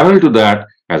 In parallel to that,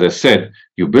 as I said,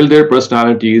 you build their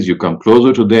personalities, you come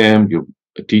closer to them, you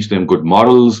teach them good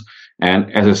morals.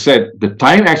 And as I said, the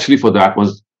time actually for that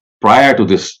was prior to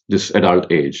this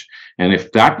adult age. And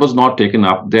if that was not taken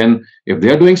up, then if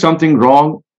they're doing something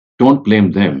wrong, don't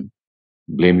blame them,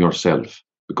 blame yourself.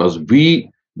 Because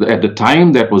at the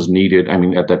time that was needed,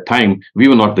 at that time, we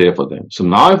were not there for them. So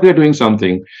now if they're doing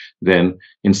something, then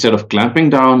instead of clamping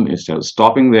down, instead of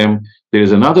stopping them, there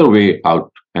is another way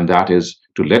out, and that is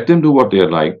to let them do what they're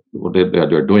like, what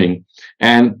they're doing,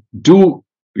 and do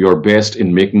your best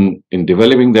in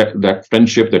developing that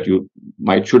friendship that you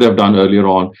should have done earlier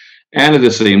on, and at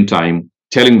the same time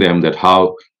telling them that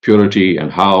how purity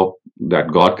and how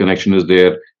that God connection is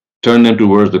there. Turn them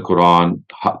towards the Quran,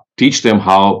 teach them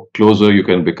how closer you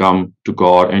can become to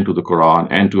God and to the Quran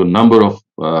and to a number of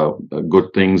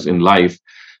good things in life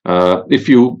if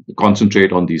you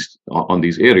concentrate on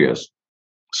these areas.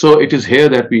 So it is here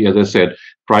that we, as I said,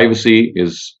 privacy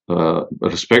is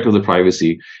respect of the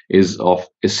privacy is of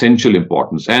essential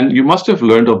importance. And you must have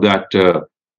learned of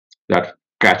that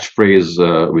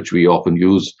catchphrase which we often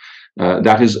use,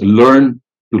 that is, learn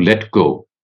to let go.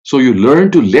 So you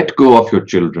learn to let go of your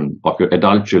children, of your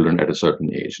adult children at a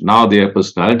certain age. Now their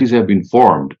personalities have been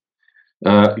formed.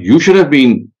 You should have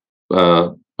been,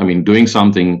 doing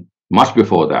something much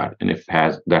before that. And if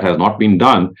that has not been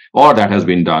done, or that has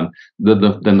been done,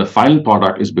 then the final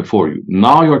product is before you.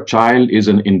 Now your child is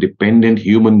an independent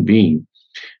human being.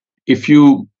 If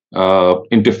you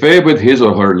interfere with his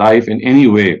or her life in any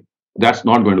way, that's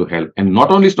not going to help. And not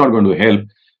only it's not going to help,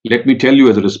 let me tell you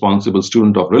as a responsible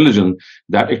student of religion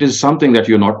that it is something that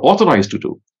you're not authorized to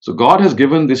do. So God has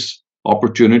given this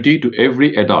opportunity to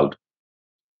every adult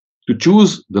to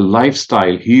choose the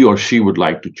lifestyle he or she would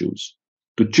like to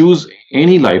choose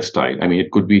any lifestyle. I mean,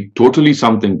 it could be totally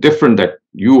something different that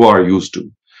you are used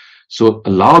to. So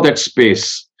allow that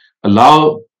space,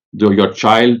 allow your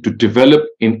child to develop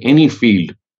in any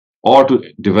field, or to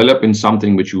develop in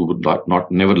something which you would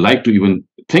never like to even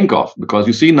think of, because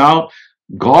you see now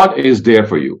God is there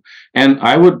for you. And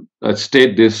I would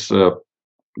state this, that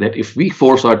if we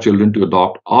force our children to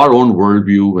adopt our own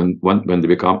worldview when they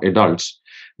become adults,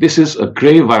 this is a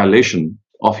grave violation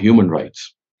of human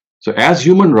rights. So as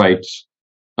human rights,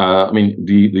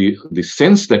 the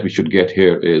sense that we should get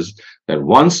here is that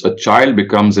once a child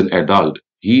becomes an adult,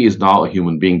 he is now a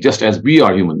human being, just as we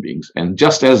are human beings. And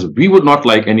just as we would not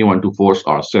like anyone to force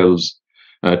ourselves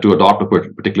to adopt a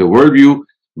particular worldview,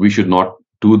 we should not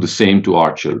do the same to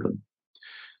our children.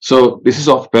 So this is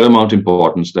of paramount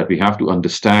importance, that we have to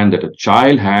understand that a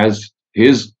child has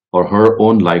his or her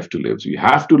own life to live. So you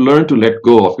have to learn to let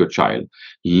go of your child.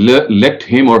 Let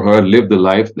him or her live the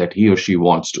life that he or she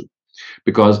wants to,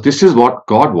 because this is what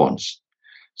God wants.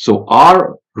 So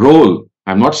our role,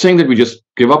 I'm not saying that we just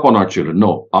give up on our children.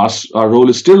 No, our role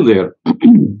is still there.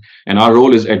 And our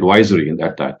role is advisory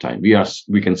at that time.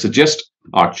 We can suggest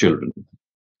our children.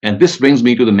 And this brings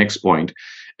me to the next point,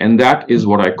 and that is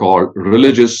what I call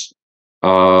religious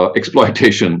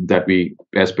exploitation that we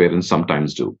as parents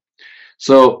sometimes do.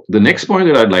 So the next point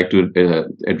that I'd like to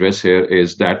address here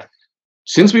is that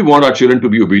since we want our children to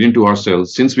be obedient to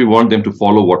ourselves, since we want them to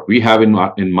follow what we have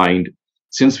in mind,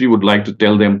 since we would like to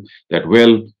tell them that,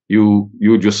 well, you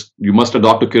must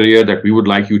adopt a career that we would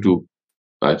like you to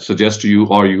suggest to you,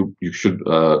 or you should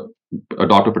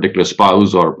adopt a particular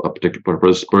spouse or a particular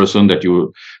person that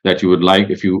you would like.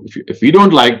 If you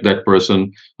don't like that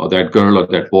person or that girl or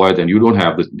that boy, then you don't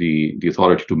have the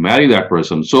authority to marry that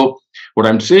person. So what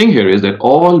I'm saying here is that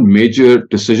all major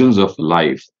decisions of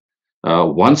life,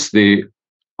 once they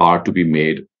are to be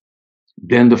made,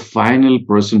 then the final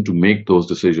person to make those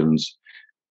decisions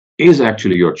is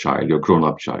actually your child, your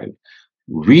grown-up child.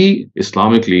 We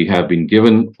Islamically have been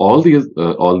given all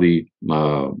the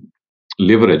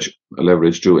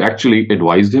leverage to actually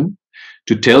advise them,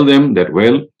 to tell them that,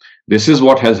 well, this is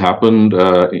what has happened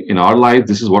in our life,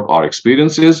 this is what our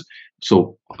experience is.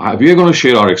 So we are going to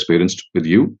share our experience with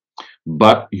you,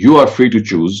 but you are free to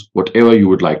choose whatever you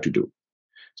would like to do.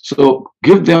 So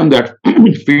give them that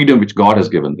freedom which God has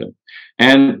given them.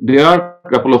 And there are a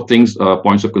couple of things,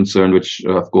 points of concern, which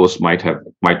of course might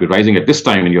be rising at this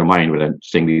time in your mind when I'm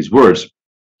saying these words,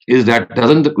 is that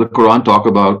doesn't the Quran talk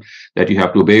about that you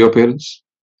have to obey your parents?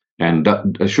 And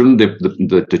shouldn't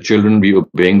the children be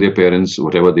obeying their parents,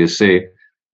 whatever they say?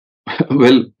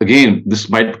 Well, again, this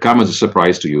might come as a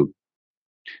surprise to you.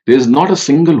 There's not a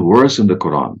single verse in the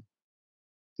Quran,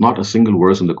 not a single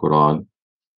verse in the Quran.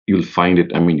 You'll find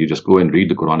it. I mean, you just go and read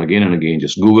the Quran again and again,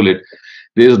 just Google it.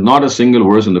 There's not a single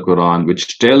verse in the Quran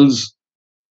which tells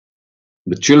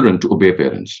the children to obey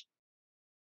parents.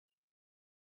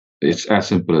 It's as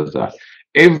simple as that.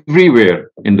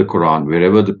 Everywhere in the Quran,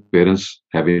 wherever the parents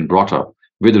have been brought up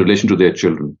with relation to their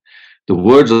children, the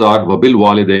words are "Wabil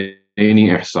walidaini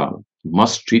ihsan." You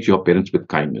must treat your parents with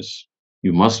kindness.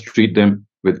 You must treat them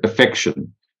with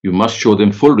affection. You must show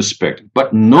them full respect.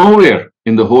 But nowhere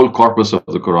in the whole corpus of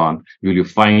the Quran will you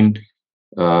find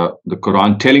the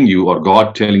Quran telling you, or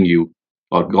God telling you,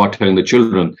 or God telling the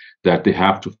children that they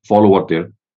have to follow what their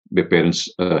parents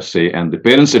say, and the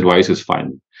parents' advice is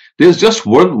final. There's just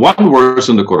one verse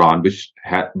in the Quran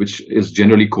which is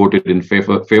generally quoted in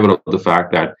favor of the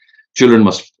fact that children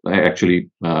must actually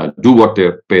do what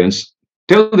their parents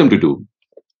tell them to do.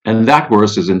 And that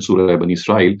verse is in Surah Bani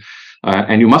Israel.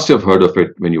 And you must have heard of it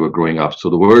when you were growing up.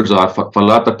 So the words are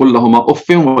فَلَا تَقُلْ لَهُمَا أُفٍّ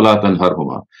وَلَا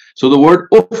تَنْهَرْهُمَا. So the word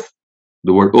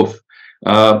uff,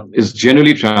 is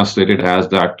generally translated as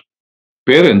that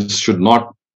parents should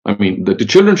not, I mean, the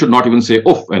children should not even say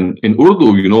uff. And in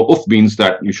Urdu, uff means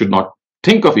that you should not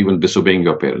think of even disobeying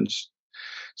your parents.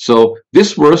 So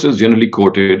this verse is generally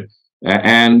quoted,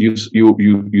 and you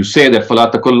say that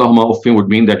فَلَا تَقُلْ لَهُمَا أُفٍّ would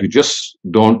mean that you just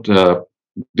don't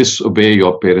disobey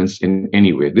your parents in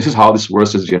any way. This is how this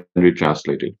verse is generally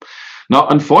translated. Now,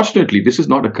 unfortunately, this is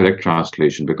not a correct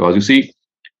translation, because you see,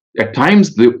 at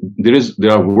times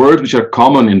there are words which are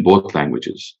common in both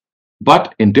languages,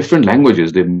 but in different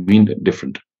languages they mean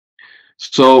different.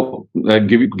 So,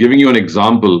 giving you an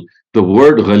example, the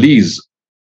word ghaliz,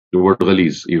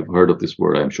 you've heard of this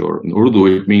word, I'm sure. In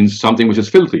Urdu, it means something which is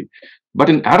filthy. But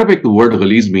in Arabic, the word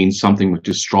ghaliz means something which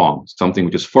is strong, something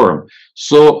which is firm.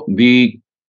 So the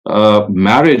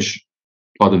marriage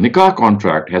or the nikah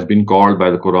contract has been called by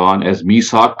the Quran as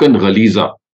misakan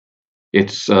ghaliza.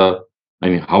 It's,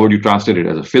 how would you translate it?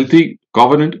 As a filthy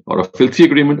covenant or a filthy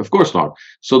agreement? Of course not.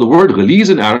 So the word ghaliz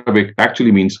in Arabic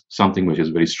actually means something which is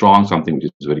very strong, something which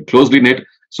is very closely knit.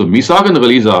 So misakan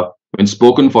ghaliza, when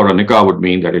spoken for a nikah, would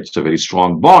mean that it's a very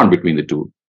strong bond between the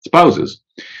two spouses.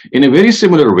 In a very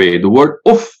similar way, the word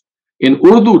uff in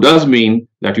Urdu does mean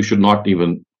that you should not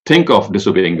even think of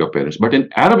disobeying your parents. But in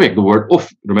Arabic, the word uff,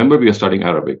 remember we are studying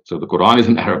Arabic, so the Quran is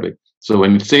in Arabic. So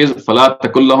when it says فَلَا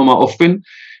تَقُلْ لَهُمَا أُفٍّ,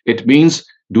 it means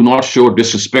do not show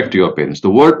disrespect to your parents. The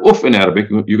word uff in Arabic,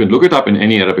 you can look it up in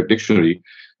any Arabic dictionary.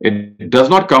 It does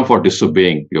not come for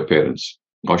disobeying your parents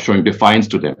or showing defiance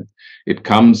to them. It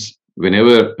comes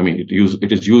whenever,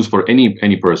 it is used for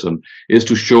any person, is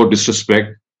to show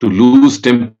disrespect, to lose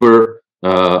temper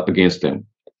against them.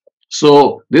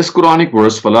 So this Quranic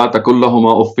verse, فَلَا تَقُلْ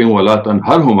لَهُمَا أُفٍّ وَلَا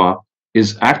تَنْهَرْهُمَا,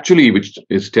 is actually which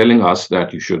is telling us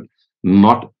that you should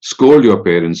not scold your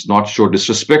parents, not show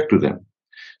disrespect to them.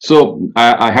 So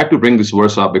I had to bring this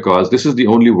verse up because this is the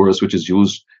only verse which is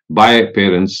used by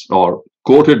parents or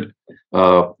quoted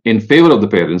in favor of the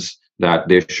parents, that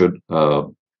they should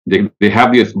they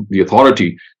have the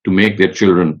authority to make their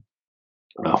children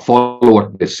follow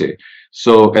what they say.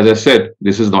 So, as I said,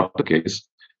 this is not the case.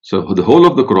 So, the whole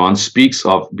of the Quran speaks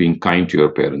of being kind to your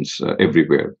parents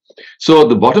everywhere. So,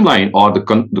 the bottom line, or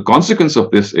the consequence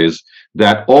of this, is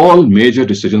that all major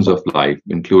decisions of life,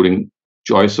 including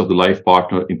choice of the life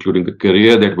partner, including the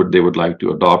career that they would like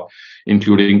to adopt,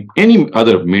 including any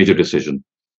other major decision,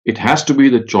 it has to be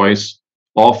the choice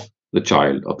of the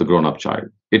child, of the grown-up child.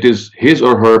 It is his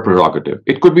or her prerogative.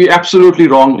 It could be absolutely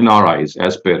wrong in our eyes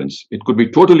as parents. It could be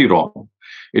totally wrong.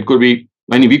 It could be,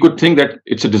 we could think that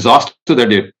it's a disaster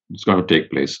that it's going to take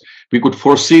place. We could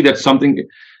foresee that something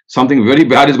very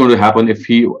bad is going to happen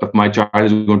if my child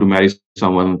is going to marry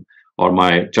someone, or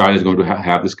my child is going to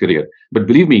have this career. But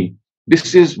believe me,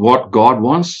 this is what God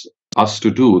wants us to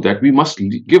do, that we must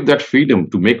give that freedom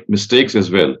to make mistakes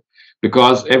as well,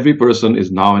 because every person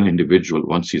is now an individual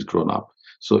once he's grown up.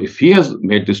 So if he has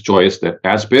made this choice, that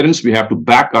as parents, we have to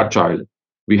back our child,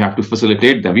 we have to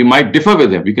facilitate them. We might differ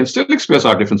with them. We can still express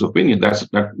our difference of opinion.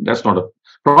 That's not a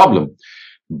problem.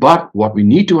 But what we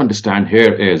need to understand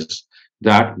here is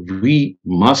that we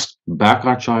must back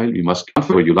our child. We must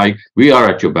comfort what you like. We are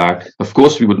at your back. Of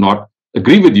course, we would not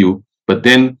agree with you, but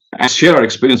then share our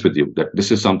experience with you, that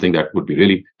this is something that would be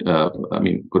really,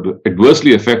 could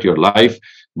adversely affect your life,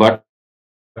 but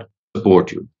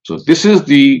support you. So this is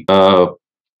the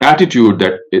attitude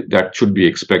that should be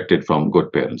expected from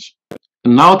good parents.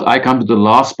 And now I come to the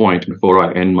last point before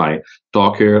I end my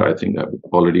talk here. I think I've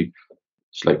already,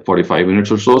 it's like 45 minutes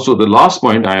or so. So the last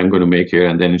point I am going to make here,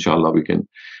 and then inshallah we can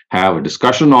have a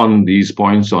discussion on these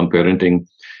points on parenting,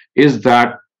 is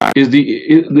the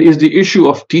issue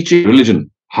of teaching religion,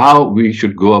 how we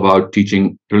should go about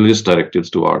teaching religious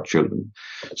directives to our children.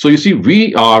 So you see,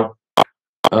 we are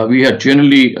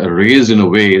generally raised in a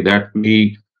way that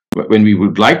when we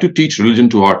would like to teach religion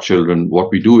to our children, what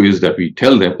we do is that we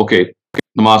tell them, okay,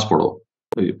 namaz padho,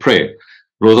 pray,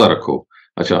 roza rakho,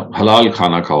 acha, halal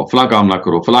khana khao, fala kaam na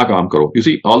karo, fala kaam karo. You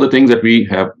see, all the things that we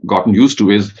have gotten used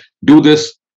to is do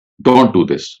this, don't do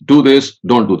this, do this,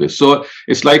 don't do this. So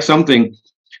it's like something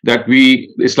that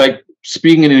it's like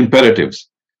speaking in imperatives.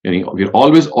 We're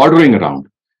always ordering around.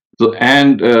 So,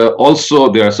 and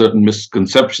also there are certain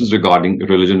misconceptions regarding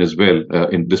religion as well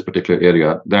in this particular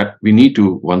area that we need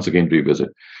to once again revisit.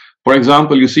 For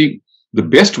example, you see, the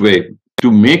best way to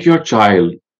make your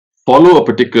child follow a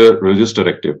particular religious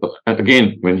directive, and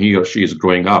again, when he or she is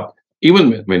growing up,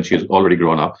 even when she is already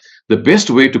grown up, the best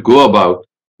way to go about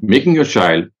making your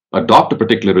child adopt a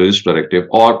particular religious directive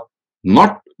or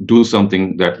not do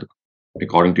something that,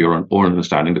 according to your own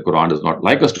understanding, the Quran does not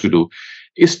like us to do,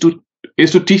 is to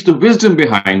teach the wisdom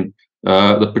behind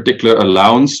the particular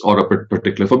allowance or a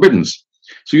particular forbiddance.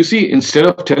 So you see, instead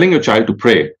of telling your child to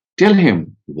pray, tell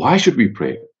him, why should we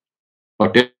pray? Or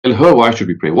tell her, why should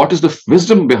we pray? What is the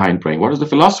wisdom behind praying? What is the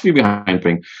philosophy behind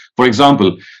praying? For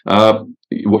example,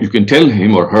 you can tell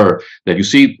him or her that, you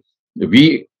see,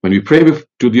 when we pray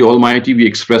to the Almighty, we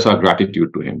express our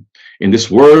gratitude to Him. In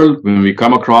this world, when we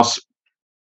come across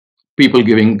people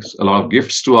giving a lot of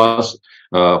gifts to us,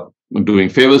 doing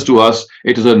favors to us,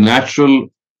 it is a natural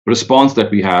response that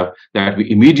we have, that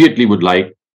we immediately would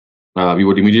like. We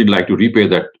would immediately like to repay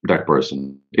that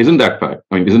person. Isn't that fact?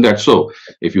 I mean, isn't that so?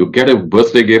 If you get a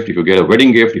birthday gift, if you get a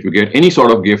wedding gift, if you get any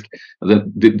sort of gift,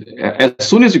 then as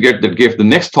soon as you get that gift, the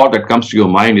next thought that comes to your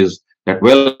mind is that,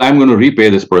 well, I'm going to repay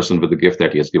this person with the gift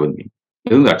that he has given me.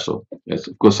 Isn't that so? Yes,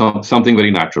 of course, something very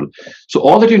natural. So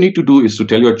all that you need to do is to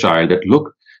tell your child that,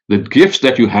 look, the gifts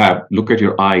that you have, look at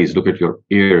your eyes, look at your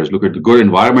ears, look at the good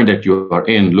environment that you are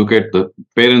in, look at the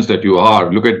parents that you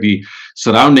are, look at the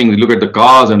surroundings, look at the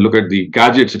cars and look at the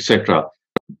gadgets, etc.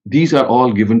 These are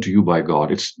all given to you by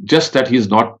God. It's just that He's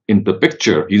not in the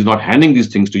picture. He's not handing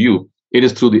these things to you. It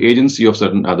is through the agency of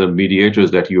certain other mediators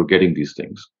that you're getting these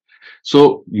things.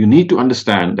 So you need to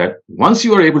understand that once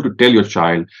you are able to tell your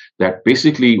child that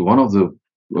basically one of the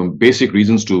basic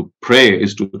reasons to pray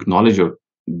is to acknowledge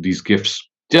these gifts,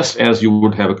 just as you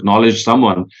would have acknowledged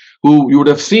someone who you would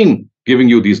have seen giving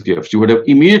you these gifts. You would have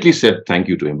immediately said thank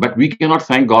you to him. But we cannot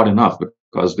thank God enough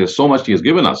because there's so much He has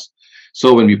given us.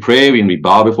 So when we pray, when we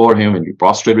bow before Him, when we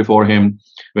prostrate before Him,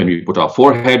 when we put our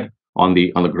forehead on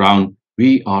the ground,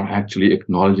 we are actually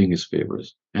acknowledging His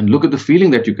favors. And look at the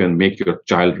feeling that you can make your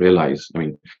child realize. I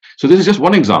mean, so this is just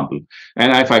one example.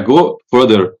 And if I go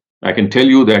further, I can tell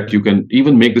you that you can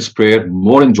even make this prayer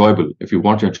more enjoyable. If you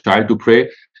want your child to pray,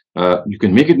 you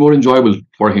can make it more enjoyable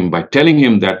for him by telling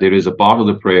him that there is a part of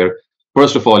the prayer.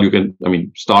 First of all, you can,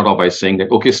 start off by saying that,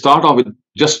 okay, start off with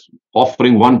just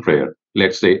offering one prayer.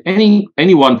 Let's say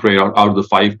any one prayer out of the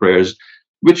 5 prayers,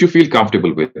 which you feel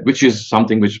comfortable with, which is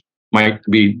something which might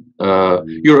be,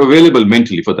 you're available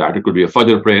mentally for that. It could be a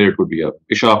Fajr prayer, it could be a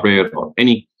Isha prayer or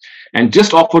any, and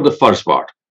just offer the first part.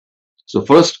 So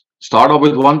first, start off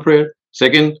with one prayer.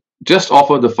 Second, just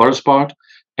offer the first part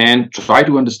and try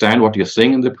to understand what you're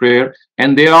saying in the prayer.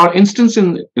 And there are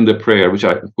instances in the prayer, which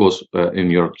I, of course, in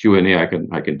your Q&A, I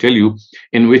can tell you,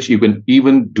 in which you can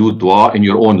even do dua in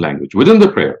your own language within the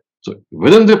prayer. So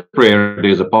within the prayer,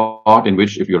 there's a part in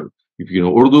which if you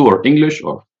know Urdu or English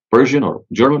or Persian or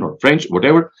German or French,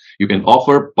 whatever, you can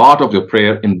offer part of your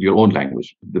prayer in your own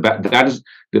language. That is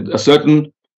there are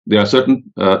certain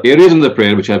areas in the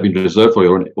prayer which have been reserved for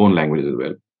your own language as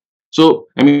well. So,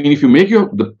 if you make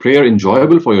the prayer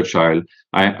enjoyable for your child,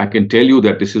 I can tell you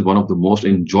that this is one of the most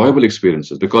enjoyable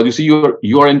experiences, because you see,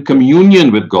 you are in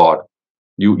communion with God.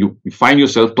 You find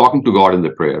yourself talking to God in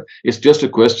the prayer. It's just a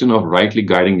question of rightly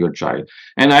guiding your child.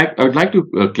 And I would like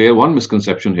to clear one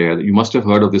misconception here. You must have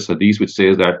heard of this hadith which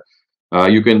says that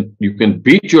you can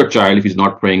beat your child if he's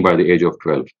not praying by the age of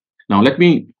 12. Now, let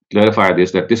me clarify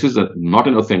this, that this is not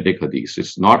an authentic hadith.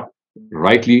 It's not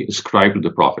rightly ascribed to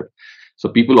the Prophet. So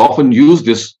people often use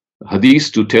this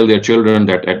hadith to tell their children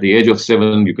that at the age of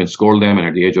 7, you can scold them, and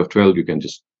at the age of 12, you can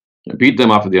just beat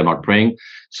them after they are not praying.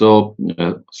 So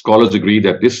scholars agree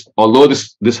that although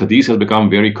this hadith has become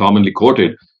very commonly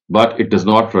quoted, but it does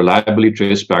not reliably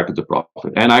trace back to the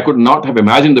Prophet. And I could not have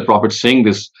imagined the Prophet saying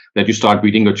this, that you start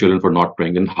beating your children for not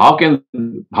praying. And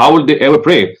how would they ever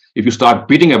pray if you start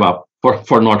beating them up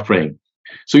for not praying?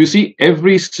 So you see,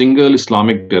 every single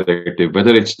Islamic directive,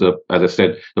 whether it's as I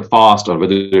said, the fast, or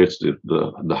whether it's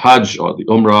the Hajj or the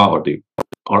Umrah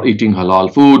or eating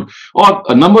halal food or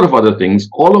a number of other things,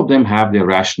 all of them have their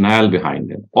rationale behind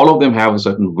them. All of them have a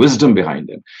certain wisdom behind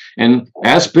them. And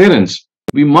as parents,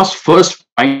 we must first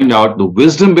find out the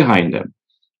wisdom behind them.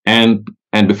 And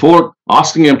before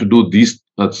asking them to do these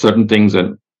certain things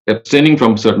and abstaining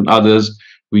from certain others,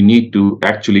 we need to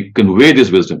actually convey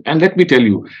this wisdom. And let me tell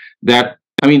you that,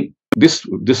 this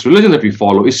religion that we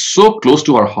follow is so close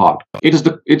to our heart. It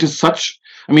is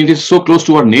so close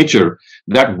to our nature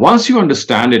that once you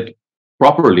understand it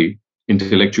properly,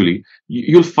 intellectually,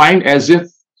 you'll find as if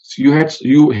you have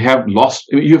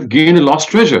gained a lost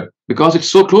treasure, because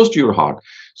it's so close to your heart.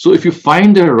 So if you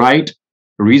find the right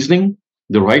reasoning,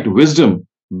 the right wisdom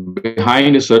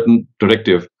behind a certain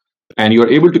directive, and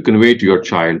you're able to convey to your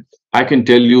child, I can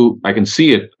tell you, I can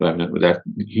see it, that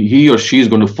he or she is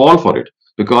going to fall for it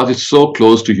because it's so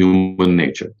close to human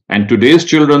nature. And today's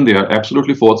children, they are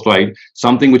absolutely forthright.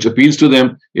 Something which appeals to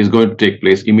them is going to take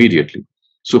place immediately.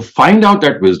 So find out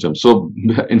that wisdom. So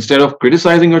instead of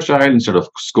criticizing your child, instead of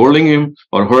scolding him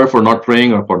or her for not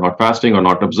praying or for not fasting or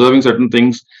not observing certain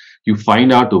things, you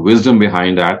find out the wisdom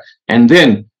behind that, and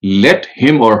then let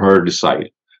him or her decide.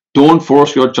 Don't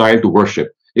force your child to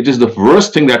worship. It is the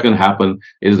worst thing that can happen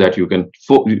is that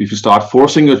if you start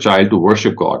forcing your child to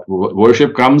worship God.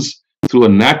 Worship comes through a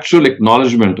natural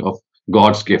acknowledgement of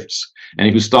God's gifts. And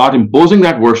if you start imposing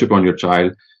that worship on your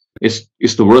child,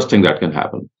 it's the worst thing that can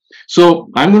happen. So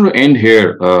I'm going to end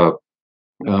here,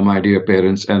 my dear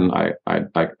parents, and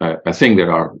I think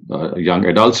there are young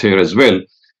adults here as well.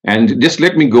 And just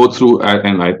let me go through,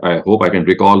 and I hope I can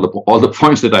recall all the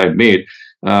points that I've made,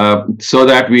 so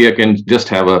that we can just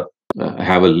have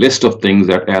a list of things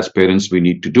that as parents we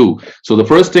need to do. So the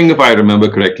first thing, if I remember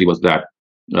correctly, was that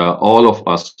all of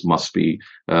us must be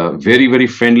very, very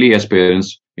friendly as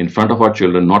parents in front of our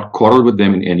children, not quarrel with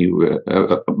them in any way,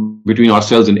 between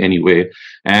ourselves in any way.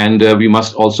 And we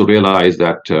must also realize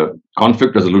that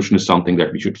conflict resolution is something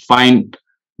that we should find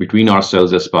between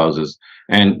ourselves as spouses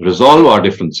and resolve our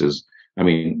differences. I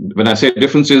mean, when I say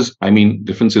differences, I mean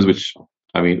differences which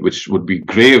would be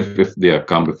grave if they are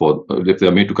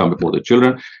made to come before the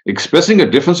children. Expressing a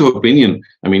difference of opinion,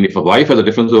 I mean, if a wife has a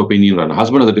difference of opinion or a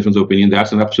husband has a difference of opinion,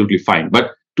 that's absolutely fine.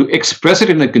 But to express it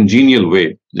in a congenial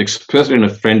way, express it in a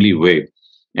friendly way,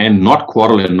 and not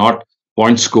quarrel and not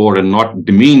point score and not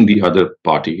demean the other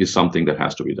party is something that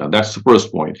has to be done. That's the first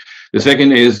point. The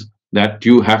second is that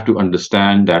you have to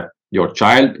understand that your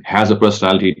child has a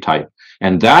personality type,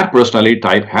 and that personality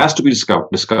type has to be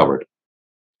discovered.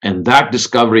 And that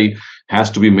discovery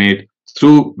has to be made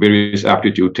through various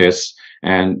aptitude tests.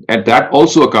 And that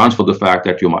also accounts for the fact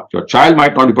that your child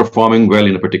might not be performing well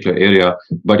in a particular area,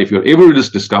 but if you're able to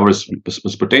just discover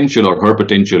his potential or her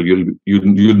potential,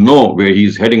 you'll know where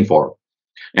he's heading for.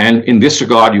 And in this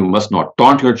regard, you must not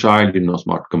taunt your child, you must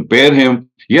not compare him.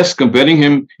 Yes, comparing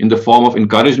him in the form of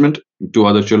encouragement to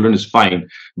other children is fine,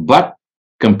 but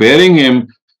comparing him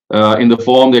in the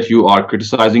form that you are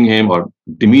criticizing him or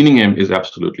demeaning him is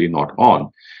absolutely not on.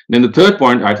 Then the third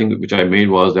point, I think, which I made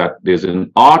was that there's an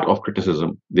art of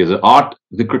criticism. There's an art,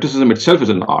 the criticism itself is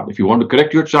an art. If you want to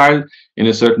correct your child in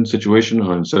a certain situation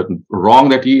or in certain wrong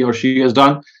that he or she has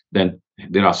done, then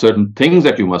there are certain things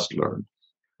that you must learn.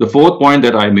 The fourth point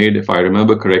that I made, if I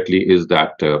remember correctly, is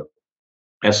that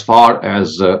as far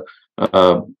as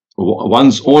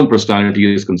one's own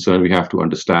personality is concerned, we have to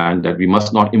understand that we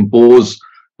must not impose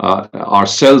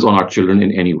ourselves on our children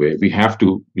in any way. We have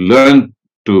to learn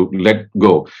to let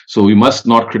go. So we must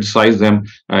not criticize them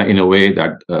in a way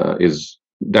that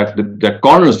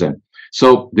corners them.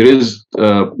 So there is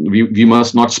we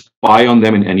must not spy on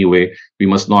them in any way. We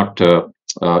must not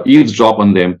eavesdrop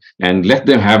on them and let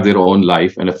them have their own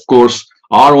life. And of course,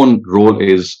 our own role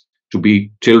is to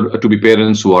be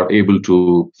parents who are able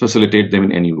to facilitate them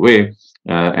in any way.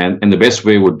 And the best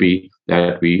way would be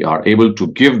that we are able to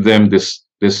give them this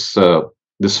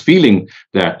feeling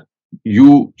that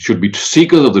you should be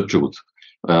seekers of the truth.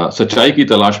 Sachai ki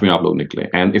talash mein aap log nikle.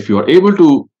 And if you are able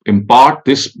to impart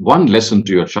this one lesson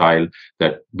to your child,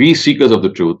 that be seekers of the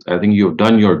truth, I think you've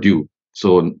done your due.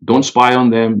 So don't spy on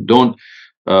them. Don't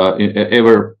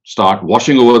ever start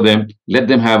watching over them. Let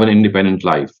them have an independent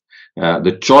life.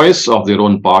 The choice of their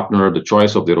own partner, the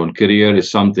choice of their own career is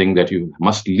something that you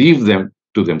must leave them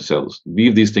to themselves.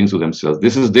 Leave these things to themselves.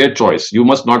 This is their choice. You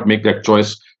must not make that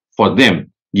choice for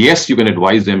them. Yes, you can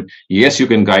advise them. Yes, you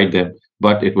can guide them,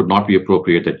 but it would not be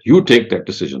appropriate that you take that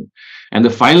decision. And the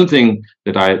final thing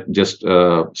that I just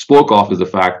spoke of is the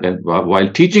fact that while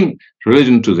teaching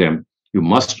religion to them, you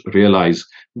must realize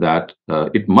that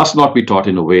it must not be taught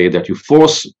in a way that you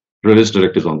force religious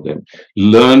directives on them.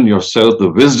 Learn yourself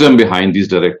the wisdom behind these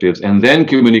directives and then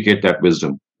communicate that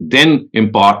wisdom. Then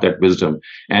impart that wisdom,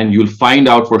 and you'll find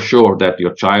out for sure that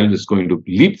your child is going to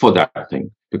leap for that thing.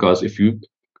 Because if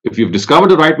you've discovered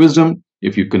the right wisdom,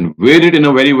 if you conveyed it in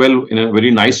a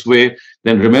very nice way,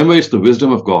 then remember it's the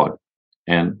wisdom of God.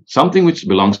 And something which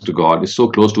belongs to God is so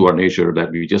close to our nature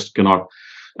that we just cannot.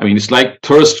 I mean, it's like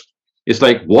thirst. It's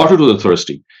like water to the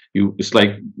thirsty. It's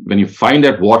like when you find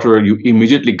that water, you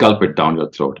immediately gulp it down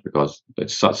your throat because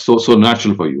it's so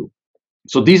natural for you.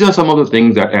 So these are some of the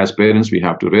things that as parents we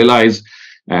have to realize,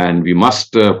 and we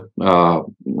must, there are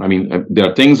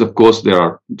things, of course, there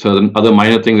are certain other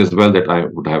minor things as well that I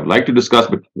would have liked to discuss,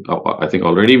 but I think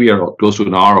already we are close to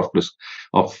an hour of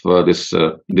this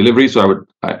delivery. So I would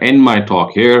end my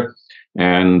talk here,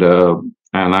 and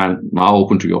I'm now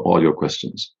open to all your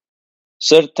questions.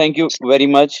 Sir, thank you very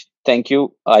much. Thank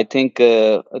you. I think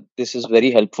this is very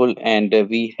helpful, and uh,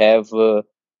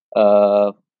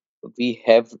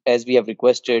 as we have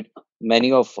requested,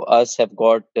 many of us have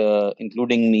got,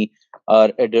 including me,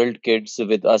 our adult kids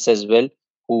with us as well,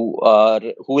 who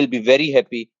will be very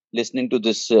happy listening to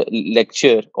this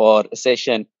lecture or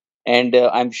session, and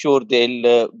I'm sure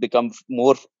they'll become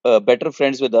more better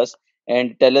friends with us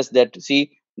and tell us that,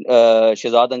 see,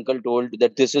 Shehzad uncle told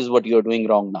that this is what you're doing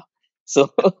wrong now. So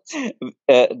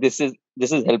this is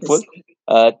helpful.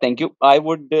 Thank you. I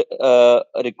would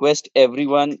request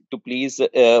everyone to please,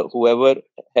 whoever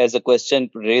has a question,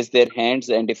 raise their hands,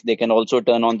 and if they can also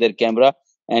turn on their camera,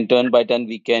 and turn by turn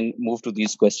we can move to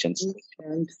these questions.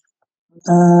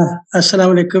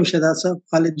 Assalamu alaikum, Shehzad sahab.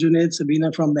 Khalid Junaid,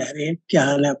 Sabina from Bahrain. क्या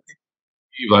हाल है आपके?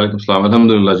 वालेकुम सलाम,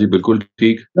 अल्हम्दुलिल्लाह जी, बिल्कुल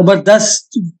ठीक।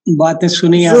 जबरदस्त बातें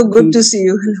सुनी आपकी. So good to see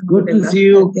you. Good to see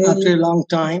you after a long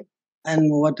time.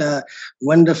 And what a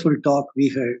wonderful talk we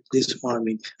heard this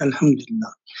morning.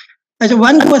 Alhamdulillah. So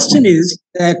one question is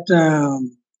that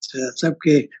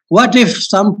what if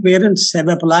some parents have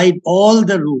applied all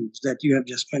the rules that you have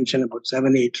just mentioned, about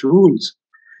 7-8 rules,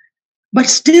 but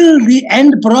still the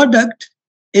end product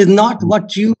is not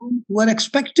what you were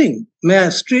expecting?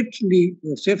 मैं strictly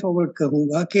straightforward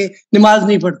कहूँगा कि नमाज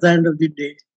नहीं पढ़ता end of the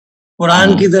day,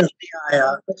 Quran की तरफ नहीं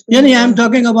आया. यानी I'm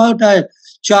talking about a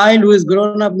child who is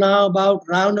grown up now about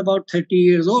 30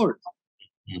 years old.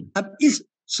 अब इस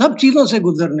सब चीजों से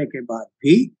गुजरने के बाद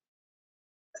भी,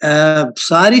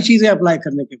 सारी चीजें अप्लाई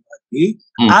करने के बाद भी,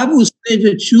 अब उसने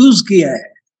जो चूज किया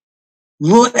है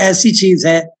वो ऐसी चीज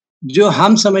है जो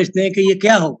हम समझते हैं कि ये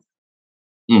क्या होगा.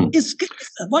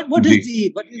 What is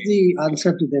the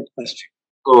answer to that question?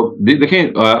 So,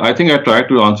 I think I tried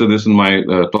to answer this in my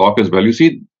talk as well. You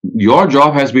see, your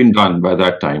job has been done by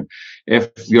that time. If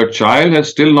your child has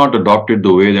still not adopted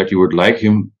the way that you would like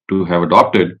him to have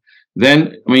adopted,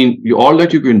 then, I mean, all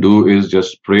that you can do is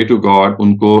just pray to God,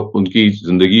 unko unki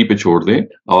zindagi pe chhod dein,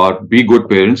 or be good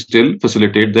parents, still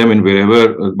facilitate them in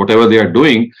whatever they are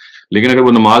doing. लेकिन अगर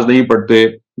वो नमाज नहीं पढ़ते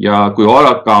या कोई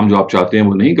और काम जो आप चाहते हैं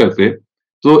वो नहीं करते,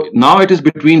 तो now it is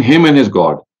between him and his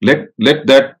God. Let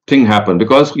that thing happen,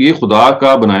 because ये खुदा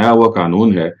का बनाया हुआ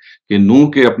कानून है कि नूह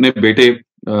के अपने बेटे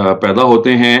पैदा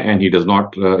होते हैं and he does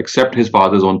not accept his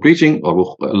father's own preaching, और वो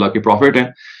अल्लाह के प्रॉफिट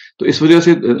हैं. तो इस वजह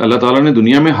से अल्लाह ताला ने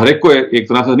दुनिया में हर एक को एक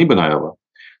तरह से नहीं बनाया हुआ.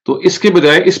 तो इसके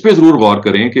बजाय इस पे जरूर गौर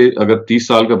करें कि अगर 30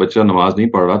 साल का बच्चा नमाज नहीं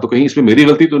पढ़ रहा तो कहीं इसमें मेरी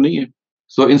गलती तो नहीं है.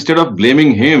 So instead of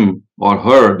blaming him or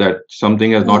her that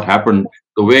something has not happened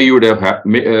the way you would have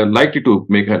liked it to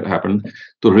make it happen,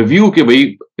 तो review के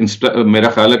भाई मेरा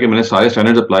ख्याल है कि मैंने सारे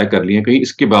स्टैंडर्ड्स अप्लाई कर लिए हैं, कहीं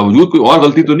इसके बावजूद कोई और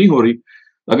गलती तो नहीं हो रही.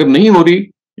 अगर नहीं हो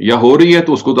रही या हो रही है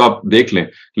तो उसको तो आप देख लें,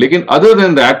 लेकिन अदर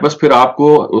देन दैट बस फिर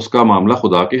आपको उसका मामला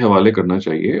खुदा के हवाले करना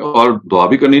चाहिए और दुआ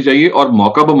भी करनी चाहिए, और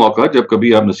मौका ब मौका जब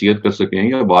कभी आप नसीहत कर सकें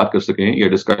या बात कर सकें या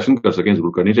डिस्कशन कर सकें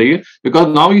जरूर करनी चाहिए. Because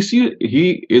now you see he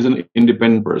is an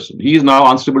independent person, he is now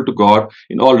answerable to God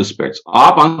in all respects.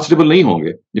 आप आंसरेबल नहीं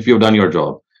होंगे if you have done your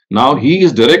job. Now he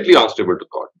is directly answerable to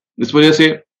God. इस वजह से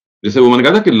जैसे वो मैंने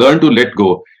कहा था कि learn to let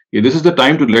go, this is the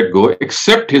time to let go,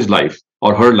 accept his life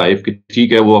और हर लाइफ कि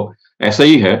ठीक है वो ऐसा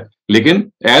ही है, लेकिन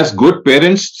as good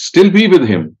parents still be with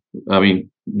him. I mean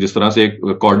जिस तरह से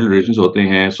कॉर्डियल रिलेशंस होते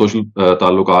हैं, सोशल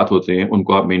ताल्लुकात होते हैं,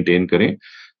 उनको आप मेंटेन करें.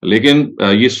 लेकिन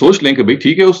ये सोच लें कि भाई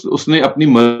ठीक है उसने अपनी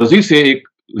मर्जी से एक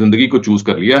जिंदगी को चूज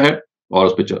कर लिया है और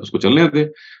उसको चलने दें.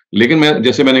 लेकिन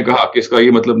जैसे मैंने कहा कि इसका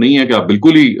ये मतलब नहीं है कि आप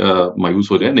बिल्कुल ही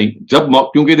मायूस हो जाए. नहीं,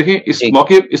 क्योंकि देखें इस तरह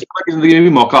की जिंदगी में भी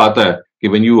मौका आता है कि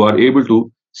when you are able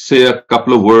to से a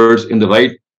couple of words in the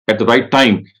right at the right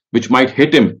time which might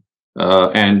hit him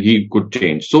and he could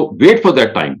change. So wait for that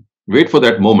time, wait for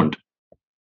that moment.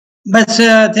 But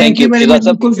thank you very much.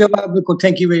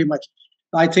 Thank you very much.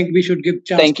 I think we should give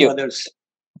chance to others.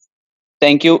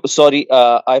 Thank you. Sorry,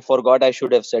 I forgot. I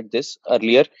should have said this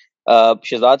earlier.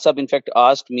 Shehzad Sahab in fact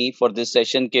asked me for this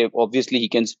session कि obviously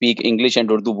he can speak English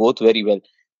and Urdu both very well.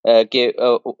 कि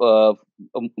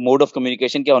mode of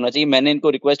communication क्या होना चाहिए. मैंने इनको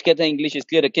request किया था English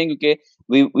इसलिए रखें क्योंकि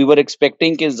वी वर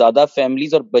एक्सपेक्टिंग कि ज्यादा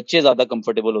फैमिलीज और बच्चे ज्यादा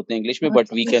कंफर्टेबल होते हैं इंग्लिश में,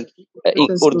 बट वी कैन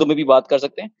उर्दू में भी बात कर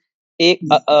सकते हैं. एक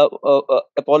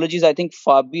apologies, I think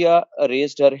Fabia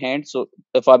raised her hand, so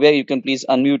Fabia, you can please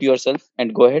unmute yourself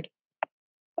and go ahead.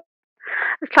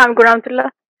 Assalamualaikum warahmatullah.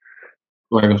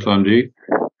 Waalaikum assalam ji.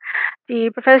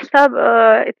 Professor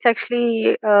Saab, it's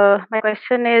actually my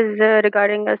question is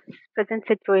regarding a present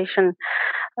situation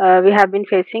we have been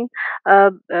facing.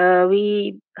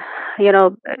 We, you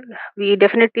know, we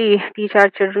definitely teach our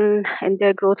children in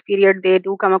their growth period. They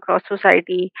do come across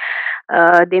society.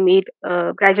 They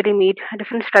gradually meet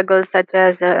different struggles, such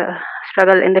as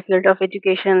struggle in the field of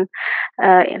education,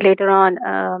 later on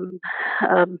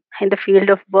in the field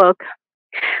of work.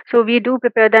 So we do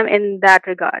prepare them in that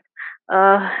regard.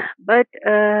 But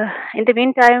in the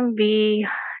meantime, we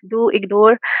do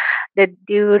ignore that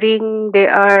during they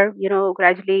are,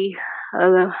 gradually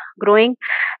growing,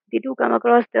 they do come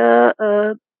across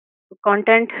the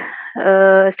content,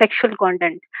 sexual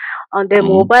content on their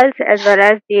mobiles, as well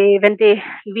as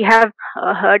we have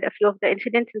heard a few of the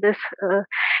incidents in this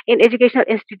in educational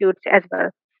institutes as well,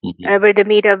 where they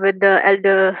meet up with the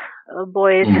elder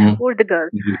boys or the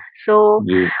girls. So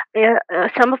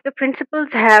some of the principals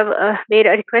have made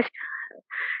a request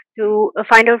to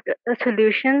find out a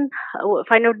solution,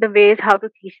 find out the ways how to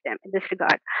teach them in this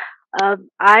regard.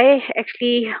 I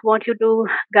actually want you to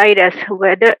guide us,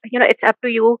 whether, it's up to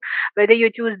you whether you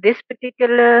choose this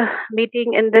particular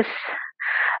meeting in this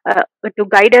to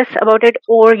guide us about it,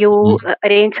 or you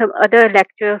arrange some other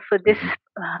lecture for this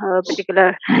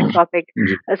particular topic,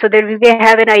 so that we may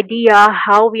have an idea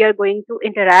how we are going to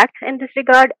interact in this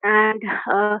regard, and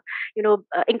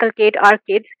inculcate our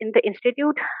kids in the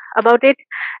institute about it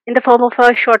in the form of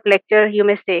a short lecture, you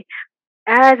may say,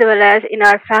 as well as in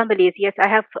our families. Yes, I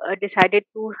have decided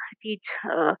to teach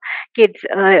kids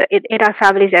in our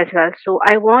families as well. So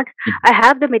I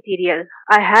have the material.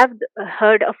 I have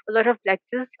heard of a lot of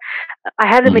lectures. I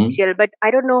have the material, but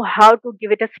I don't know how to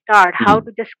give it a start, how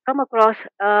to just come across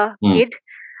a kid,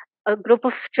 a group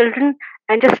of children,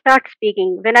 and just start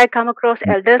speaking. When I come across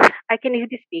elders, I can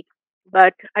easily speak,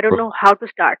 but I don't know how to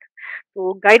start.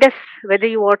 So guide us, whether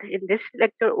you want in this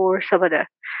lecture or some other.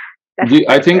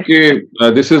 I think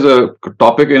this is a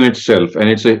topic in itself, and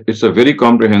it's a very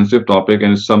comprehensive topic,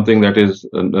 and it's something that is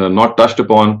not touched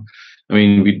upon. I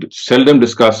mean, we seldom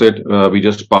discuss it. We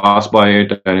just pass by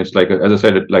it, and it's like, as I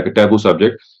said, like a taboo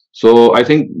subject. So I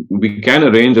think we can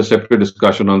arrange a separate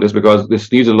discussion on this, because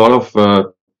this needs a lot of, a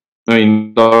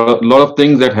lot of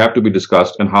things that have to be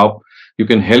discussed, and how you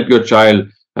can help your child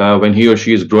when he or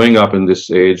she is growing up in this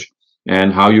age,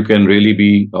 and how you can really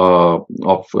be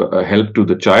of help to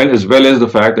the child, as well as the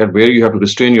fact that where you have to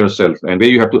restrain yourself and where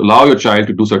you have to allow your child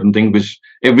to do certain things which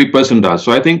every person does.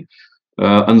 So I think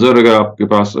Anzar, agar aapke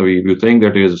paas, you think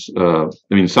that is,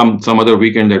 some other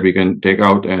weekend that we can take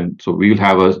out, and so we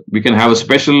can have a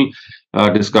special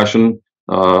discussion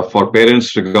for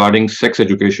parents regarding sex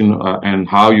education, and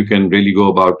how you can really go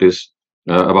about this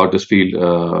field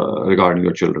regarding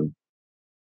your children.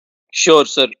 Sure,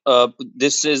 sir.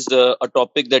 This is a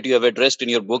topic that you have addressed in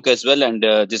your book as well, and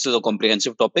this is a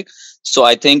comprehensive topic. So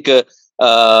I think, as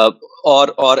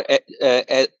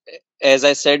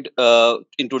I said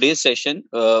in today's session,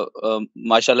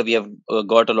 mashallah, we have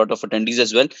got a lot of attendees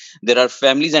as well. There are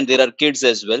families and there are kids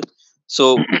as well.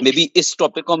 So maybe इस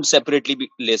topic को हम separately भी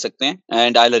ले सकते हैं,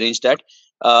 and I'll arrange that.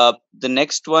 The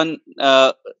next one,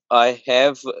 I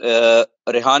have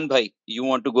Rehan bhai. You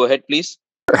want to go ahead, please?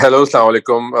 Hello, Assalamu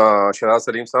alaikum, Shehzad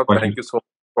Saleem sir. Thank you so much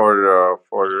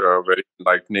for a very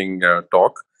enlightening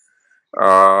talk.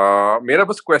 मेरा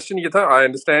बस question ये था, I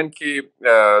understand कि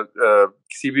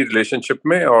किसी भी relationship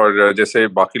में, और जैसे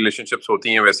बाकी रिलेशनशिप्स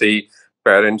होती हैं वैसे ही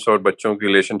पेरेंट्स और बच्चों की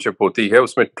रिलेशनशिप होती है,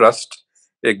 उसमें ट्रस्ट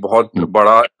एक बहुत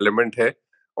बड़ा एलिमेंट है,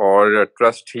 और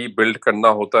ट्रस्ट ही बिल्ड करना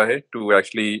होता है टू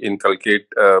एक्चुअली इनकलकेट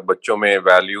बच्चों में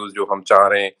वैल्यूज जो हम चाह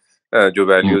रहे हैं, जो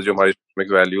वैल्यूज जो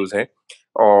हमारी वैल्यूज हैं।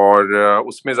 और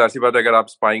उसमें जाहिर सी बात है, अगर आप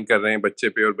स्पाइंग कर रहे हैं बच्चे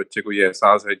पे, और बच्चे को ये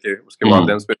एहसास है कि उसके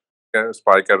वालिदैन पे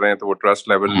स्पाई कर रहे हैं, तो वो ट्रस्ट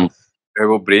लेवल है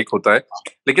वो ब्रेक होता है।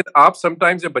 लेकिन आप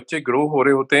समटाइम्स जब बच्चे ग्रो हो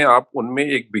रहे होते हैं, आप उनमें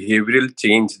एक बिहेवियरल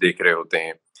चेंज देख रहे होते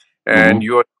हैं, and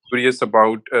you are curious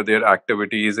about their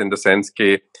activities in the sense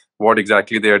के what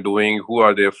exactly they are doing, who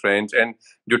are their friends, and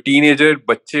जो टीनेजर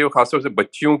बच्चे और खासतौर से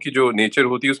बच्चियों की जो नेचर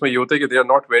होती है, उसमें ये होता है कि they are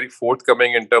not very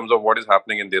forthcoming in terms of what is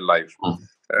happening in their life.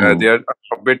 They are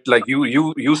a bit like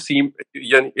you seem,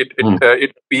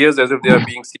 it appears as if they are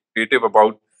being secretive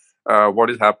about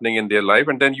what is happening in their life,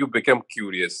 and then you become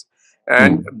curious,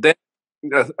 and then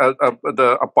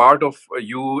a part of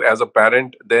you as a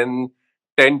parent then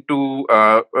tend to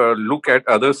look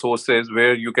at other sources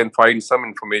where you can find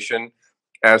some information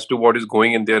as to what is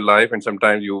going in their life, and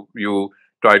sometimes you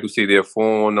try to see their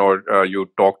phone, or you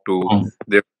talk to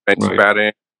their friend's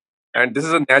parent, and this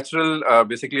is a natural,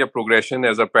 basically a progression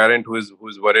as a parent who is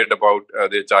worried about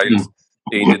their child's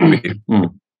change in behavior.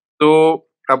 So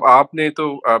अब आपने तो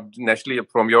naturally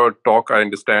from your talk I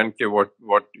understand कि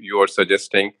what you are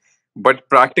suggesting, but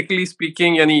practically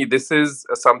speaking, yani this is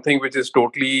something which is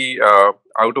totally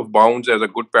out of bounds as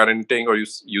a good parenting, or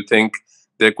you think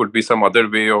there could be some other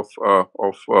way of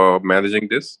managing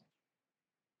this?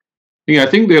 I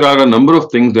think there are a number of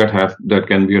things that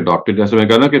can be adopted. जैसे मैं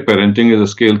कहा ना कि parenting is a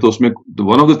skill, तो उसमें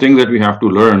one of the things that we have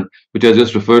to learn, which I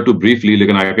just referred to briefly,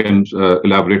 लेकिन I can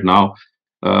elaborate now,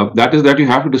 that is that you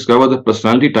have to discover the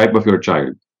personality type of your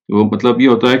child. वो मतलब ये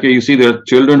होता है कि you see there are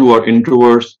children who are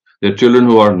introverts, there are children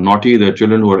who are naughty, there are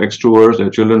children who are extroverts, there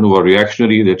are children who are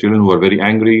reactionary, there are children who are very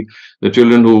angry, there are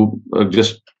children who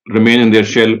just remain in their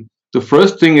shell. The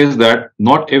first thing is that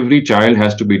not every child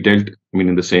has to be dealt,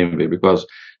 in the same way, because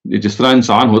जिस तरह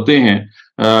इंसान होते हैं,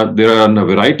 there are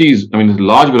varieties,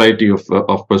 large variety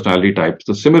of personality types.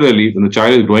 So similarly, when the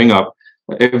child is growing up,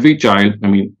 every child,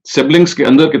 siblings के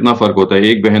अंदर कितना फर्क होता है,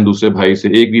 एक बहन दूसरे भाई से,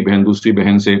 एक भी बहन दूसरी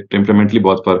बहन से टेम्परामेंटली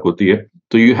बहुत फर्क होती है.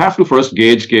 तो you have to first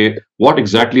gauge के what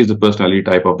exactly is the personality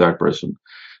type of that person,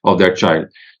 of that child.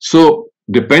 So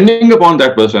depending upon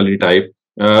that personality type,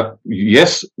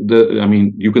 yes,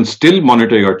 you can still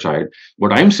monitor your child.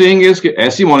 What I'm saying is कि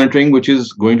ऐसी monitoring which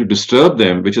is going to disturb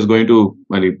them, which is going to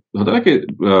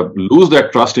lose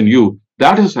that trust in you,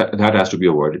 that has to be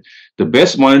avoided. The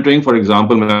best monitoring, for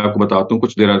example, मैं आपको बताता हूँ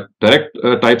कुछ, there are direct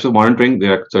types of monitoring,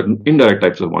 there are certain indirect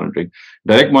types of monitoring.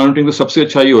 Direct monitoring तो सबसे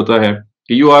अच्छा ये होता है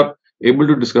कि you are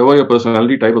able to discover your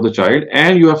personality type of the child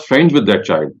and you are friends with that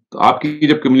child. तो आपकी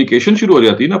जब communication शुरू हो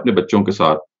जाती है ना अपने बच्चों के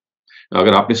साथ,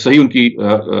 अगर आपने सही उनकी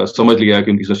समझ लिया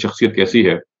कि उनकी शख्सियत कैसी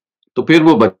है, तो फिर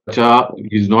वो बच्चा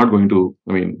is not going to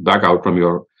back out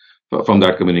from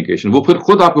that communication. वो फिर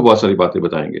खुद आपको बहुत सारी बातें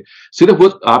बताएंगे. सिर्फ वो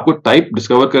आपको टाइप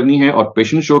डिस्कवर करनी है और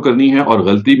पेशेंस शो करनी है, और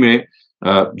गलती में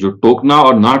जो टोकना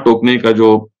और ना टोकने का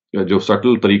जो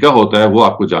सटल तरीका होता है वो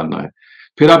आपको जानना है.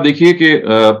 फिर आप देखिए कि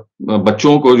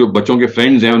बच्चों को, जो बच्चों के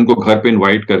फ्रेंड्स हैं, उनको घर पे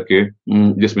इनवाइट करके,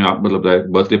 जिसमें आप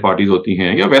बर्थडे पार्टीज होती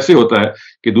हैं, या वैसे होता है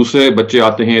कि दूसरे बच्चे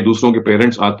आते हैं, दूसरों के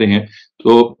पेरेंट्स आते हैं,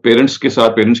 तो पेरेंट्स के साथ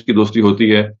पेरेंट्स की दोस्ती होती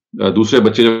है. दूसरे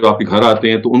बच्चे जब आपके घर आते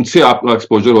हैं तो उनसे आपका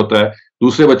एक्सपोजर होता है,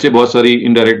 दूसरे बच्चे बहुत सारी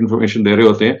इनडायरेक्ट इन्फॉर्मेशन दे रहे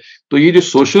होते हैं. तो ये जो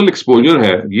सोशल एक्सपोजर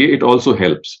है, ये इट ऑल्सो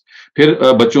हेल्प्स. फिर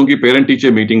बच्चों की पेरेंट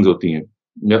टीचर मीटिंग्स होती हैं,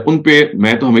 उन पे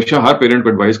मैं तो हमेशा हर पेरेंट को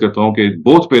एडवाइस करता हूं कि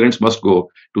both parents must go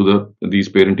to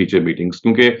these parent teacher meetings,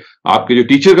 क्योंकि आपके जो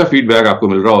टीचर का फीडबैक आपको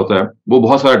मिल रहा होता है वो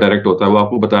बहुत सारा डायरेक्ट होता है. वो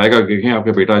आपको बताएगा कि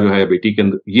आपके बेटा जो है, बेटी के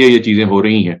अंदर ये चीजें हो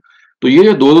रही हैं. तो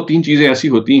ये दो तीन चीजें ऐसी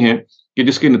होती हैं कि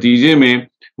जिसके नतीजे में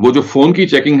वो जो फोन की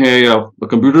चेकिंग है या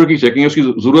कंप्यूटर की चेकिंग है, उसकी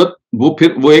जरूरत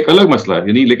वो एक अलग मसला है,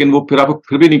 यानी, लेकिन वो फिर आपको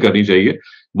फिर भी नहीं करनी चाहिए.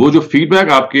 वो जो फीडबैक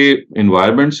आपके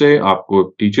एनवायरनमेंट से, आपको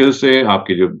टीचर से,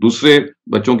 आपके जो दूसरे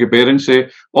बच्चों के पेरेंट्स से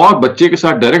और बच्चे के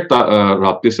साथ डायरेक्ट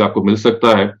राब्ते से आपको मिल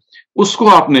सकता है, उसको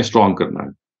आपने स्ट्रॉन्ग करना है.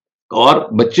 और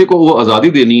बच्चे को वो आज़ादी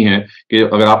देनी है कि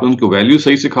अगर आपने उनको वैल्यू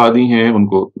सही सिखा दी हैं,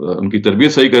 उनको उनकी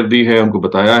तरबियत सही कर दी है, उनको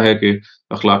बताया है कि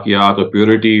अखलाकियात और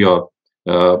प्योरिटी और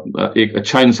एक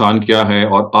अच्छा इंसान क्या है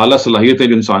और आला सलाहियतें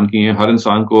जो इंसान की हैं, हर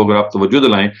इंसान को अगर आप तवज्जो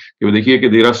दिलाएं कि वो देखिए कि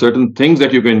there are certain things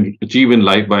that you can achieve in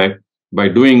life by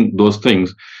doing those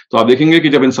things, तो आप देखेंगे कि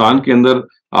जब इंसान के अंदर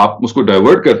आप उसको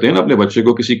डाइवर्ट करते हैं ना अपने बच्चे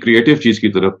को किसी क्रिएटिव चीज की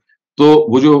तरफ, तो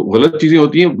वो जो गलत चीजें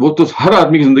होती हैं वो तो हर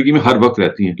आदमी की जिंदगी में हर वक्त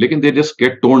रहती हैं, लेकिन they just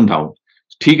get tone down.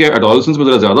 ठीक है, एडोलेसेंस में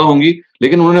जरा ज्यादा होंगी,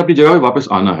 लेकिन उन्होंने अपनी जगह पे वापस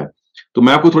आना है. तो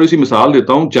मैं आपको थोड़ी सी मिसाल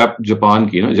देता हूँ जापान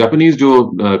की ना. जापानीज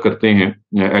जो करते हैं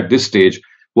at this stage,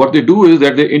 what they do is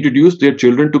that they introduce their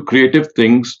children to creative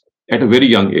things at a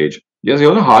very young age. जैसे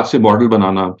हो ना हाथ से मॉडल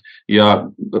बनाना, या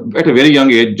at a very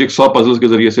young age jigsaw puzzles के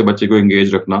जरिए से बच्चे को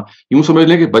एंगेज रखना. यूं समझ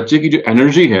लें कि बच्चे की जो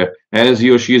एनर्जी है एज ही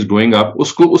और शी इज ग्रोइंग अप,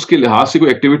 उसको उसके लिहाज से कोई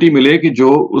एक्टिविटी मिले कि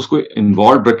जो उसको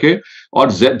इन्वॉल्व रखे,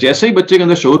 और जैसे ही बच्चे के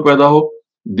अंदर शऊर पैदा हो,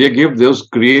 they give those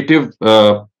creative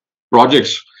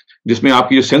projects जिसमें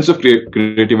आपकी जो सेंस ऑफ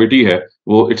क्रिएटिविटी है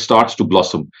वो it starts to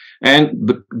blossom. And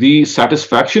the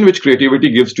satisfaction which creativity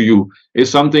gives to you is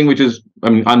something which is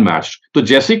unmatched. तो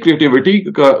जैसे क्रिएटिविटी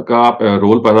का आप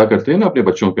रोल पैदा करते हैं ना अपने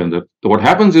बच्चों के अंदर, तो व्हाट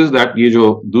हैपेंस इज दैट ये जो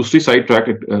दूसरी साइड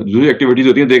ट्रैक दूसरी एक्टिविटीज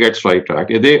होती हैं, they get side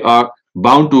track, they are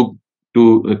bound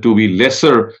to be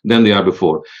lesser than they are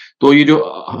before. तो ये जो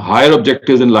higher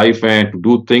objectives in life हैं, to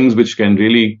do things which can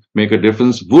really make a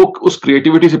difference, वो उस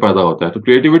creativity से पैदा होता है. तो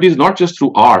creativity is not just through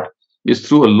art, it's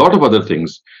through a lot of other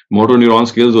things. motor neuron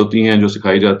skills होती हैं जो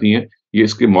सिखाई जाती हैं, ये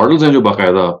इसके मॉडल्स हैं जो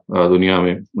बाकायदा दुनिया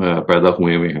में पैदा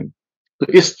हुए हैं.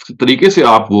 तो इस तरीके से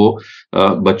आप वो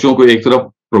बच्चों को एक तरफ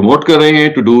promote कर रहे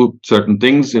हैं to do certain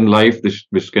things in life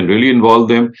which can really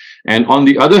involve them, and on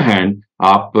the other hand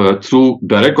आप through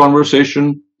direct conversation,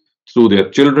 through their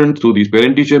children, through these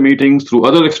parent-teacher meetings, through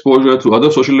other exposure, through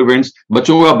other social events.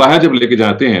 बच्चों को आप बाहर जब लेके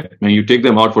जाते हैं, when you take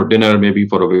them out for dinner, maybe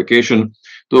for a vacation,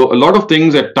 so a lot of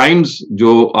things at times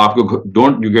जो आपको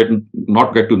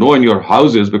not get to know in your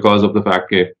houses because of the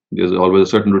fact that there's always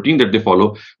a certain routine that they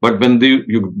follow. But when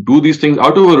you do these things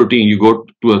out of a routine, you go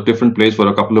to a different place for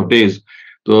a couple of days.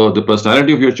 So the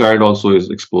personality of your child also is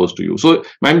exposed to you. So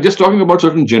I'm just talking about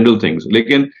certain general things.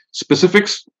 लेकिन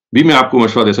specifics भी मैं आपको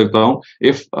मशवरा दे सकता हूँ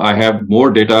if I have more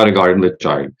data regarding the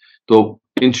child. तो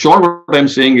in short what I'm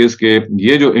saying is कि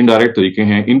ये जो indirect तरीके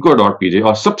हैं इनको अडॉप्ट कीजिए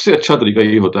और सबसे अच्छा तरीका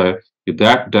ये होता है कि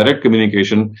that direct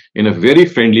communication in a very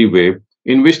friendly way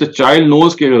in which the child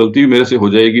knows कि गलती मेरे से हो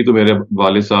जाएगी तो मेरे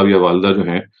वालिद साहब या वालिदा जो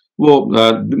हैं वो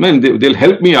they'll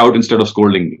help me out instead of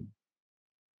scolding me.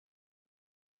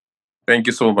 Thank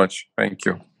you so much. Thank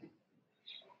you.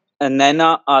 Naina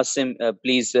Asim,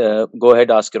 please go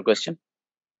ahead, ask your question.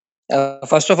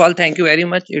 First of all, thank you very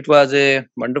much. It was a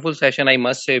wonderful session, I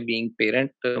must say, being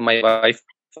parent. My wife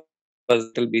was a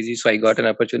little busy, so I got an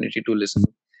opportunity to listen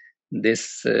this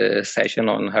session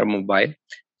on her mobile.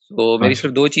 So मेरी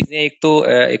सिर्फ दो चीजें, एक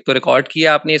तो record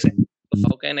किया आपने,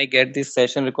 how can I get this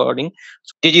session recording?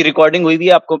 Ji recording हुई भी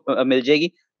आपको मिल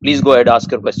जाएगी. Please go ahead,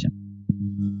 ask your question.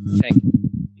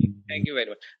 Thank you very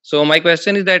much. So my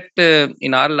question is that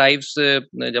in our lives,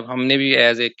 जब हमने भी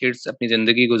as a kids अपनी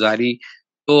जिंदगी गुजारी,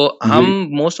 तो हम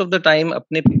most of the time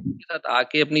अपने पेरेंट्स के साथ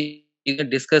आके अपनी चीजें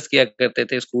डिस्कस किया करते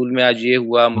थे. स्कूल में आज ये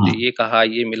हुआ, मुझे ये कहा,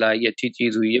 ये मिला, ये अच्छी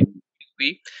चीज हुई, ये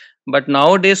हुई. But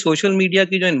nowadays social media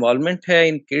की जो involvement है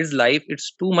in kids life,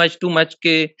 it's too much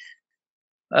के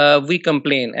we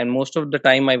complain and most of the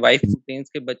time my wife complains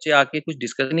कि बच्चे आके कुछ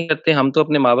डिस्कस नहीं करते. हम तो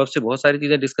अपने माँ बाप से बहुत सारी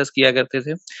चीजें डिस्कस किया करते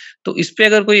थे. तो इस पे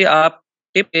अगर कोई आप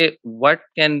tip, what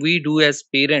can we do as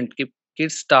parent कि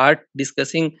kids start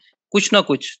discussing कुछ ना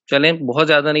कुछ, चलें बहुत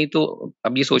ज्यादा नहीं तो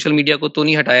अब ये सोशल मीडिया को तो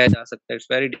नहीं हटाया जा सकता. It's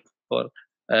very difficult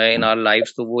in our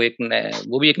lives. तो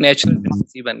वो भी एक नेचुरल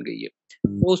टेंडेंसी बन गई है.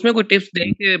 तो उसमें कोई टिप्स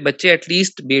दें कि बच्चे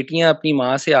एटलीस्ट बेटियां अपनी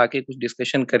माँ से आके कुछ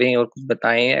डिस्कशन करें और कुछ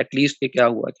बताएं एटलीस्ट कि क्या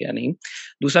हुआ क्या नहीं.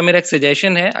 दूसरा मेरा एक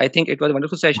सजेशन है, I think it was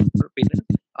wonderful session for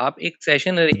parents. आप एक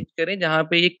सेशन अरेंज करें जहाँ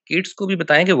पे ये किड्स को भी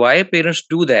बताएं कि why parents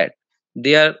do that.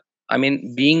 They are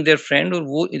being there friend, और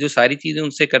वो जो सारी चीजें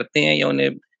उनसे करते हैं या उन्हें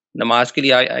नमाज के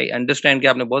लिए, आई अंडरस्टैंड कि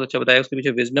आपने बहुत अच्छा बताया, उसके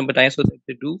पीछे विजडम बताएं so that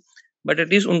they do. But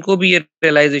at least उनको भी ये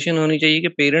रियलाइजेशन होनी चाहिए कि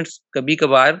पेरेंट्स कभी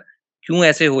कभार क्यों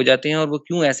ऐसे हो जाते हैं और वो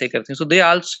क्यों ऐसे करते हैं. सो they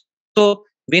also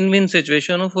win win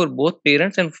situation for both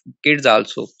parents and kids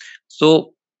also.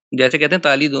 सो जैसे कहते हैं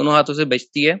ताली दोनों हाथों से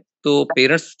बजती है. तो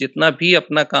पेरेंट्स जितना भी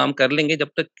अपना काम कर लेंगे, जब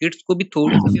तक किड्स को भी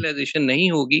थोड़ी सी रियलाइजेशन नहीं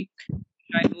होगी,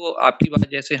 शायद वो आपकी बात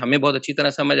जैसे हमें बहुत अच्छी तरह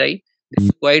समझ आई,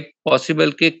 क्वाइट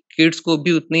पॉसिबल के किड्स को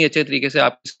भी उतनी अच्छे तरीके से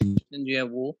आपकी जो है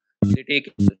वो take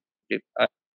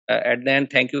at the end.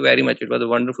 Thank you very much. It was a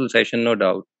wonderful session, no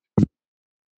doubt.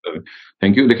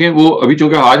 Thank you. देखिए वो अभी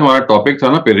चूंकि आज हमारा टॉपिक था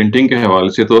ना पेरेंटिंग के हवाले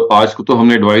से, तो आज को तो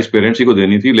हमने एडवाइस पेरेंट्स ही को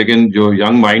देनी थी, लेकिन जो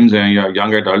यंग माइंड्स हैं या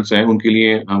यंग एडल्ट्स हैं उनके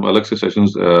लिए हम अलग से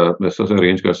सेशंस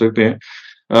अरेंज कर सकते हैं.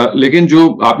 लेकिन जो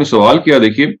आपने सवाल किया,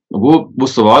 देखिए वो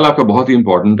सवाल आपका बहुत ही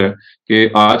इंपॉर्टेंट है कि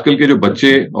आजकल के जो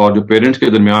बच्चे और जो पेरेंट्स के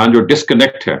दरमियान जो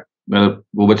डिस्कनेक्ट है,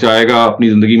 वो बच्चा आएगा अपनी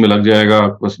जिंदगी में लग जाएगा,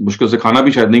 बस मुश्किल से खाना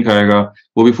भी शायद नहीं खाएगा,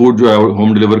 वो भी फूड जो है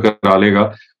होम डिलीवर करा लेगा.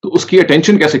 तो उसकी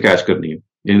अटेंशन कैसे कैच करनी है,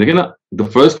 ये देखिए ना. द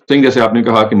फर्स्ट थिंग, जैसे आपने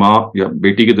कहा कि माँ या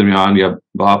बेटी के दरमियान या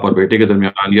बाप और बेटे के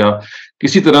दरमियान या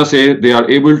किसी तरह से they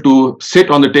are able to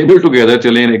sit on the table together,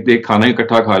 चलें एक खाना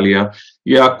इकट्ठा खा लिया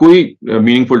या कोई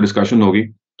मीनिंगफुल डिस्कशन होगी.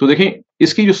 तो देखें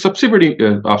इसकी जो सबसे बड़ी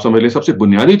आप समझ लें सबसे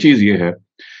बुनियादी चीज ये है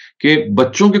कि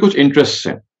बच्चों के कुछ इंटरेस्ट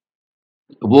हैं,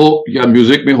 वो या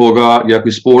म्यूजिक में होगा या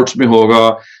कोई स्पोर्ट्स में होगा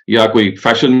या कोई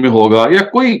फैशन में होगा या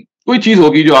कोई चीज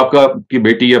होगी जो आपका की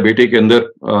बेटी या बेटे के अंदर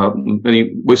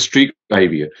वो स्ट्रीक आई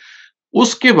हुई है.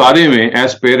 उसके बारे में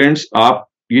एज पेरेंट्स आप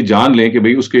ये जान लें कि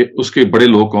भाई उसके बड़े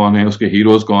लोग कौन हैं, उसके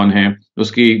हीरोज कौन हैं,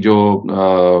 उसकी जो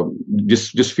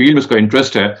जिस फील्ड में उसका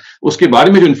इंटरेस्ट है उसके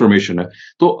बारे में जो इन्फॉर्मेशन है.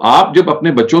 तो आप जब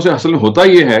अपने बच्चों से, असल में होता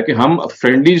ये है कि हम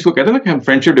फ्रेंडली, जिसको कहते हैं ना कि हम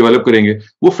फ्रेंडशिप डेवलप करेंगे,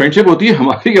 वो फ्रेंडशिप होती है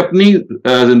हमारी अपनी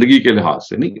जिंदगी के लिहाज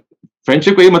से. नहीं,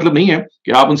 फ्रेंडशिप का ये मतलब नहीं है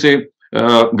कि आप उनसे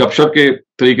गपशप के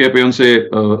तरीके पे उनसे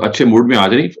अच्छे मूड में आ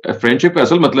जाए. फ्रेंडशिप का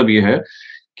असल मतलब ये है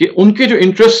कि उनके जो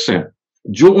इंटरेस्ट हैं,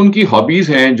 जो उनकी हॉबीज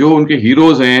हैं, जो उनके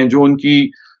हीरोज हैं, जो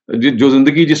उनकी जो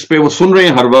जिंदगी जिस पे वो सुन रहे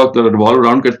हैं हर वक्त रिवॉल्व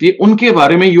अराउंड करती है, उनके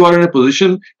बारे में you are in a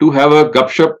position to have a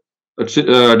गपशप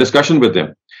डिस्कशन विद देम.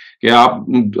 कि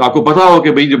आपको पता हो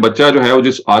कि भाई जो बच्चा जो है वो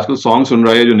जिस आजकल सॉन्ग सुन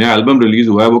रहा है, जो नया एल्बम रिलीज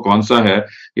हुआ है वो कौन सा है,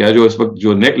 या जो इस वक्त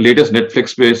जो लेटेस्ट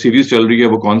नेटफ्लिक्स पे सीरीज चल रही है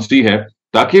वो कौन सी है,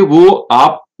 ताकि वो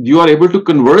आप you are able to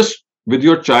converse with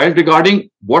your child regarding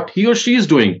what he और शी इज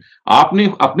डूइंग.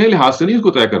 आपने अपने लिहाज से नहीं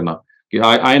उसको तय करना, कि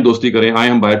आए दोस्ती करें, आए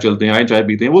हम बाहर चलते हैं, आए चाय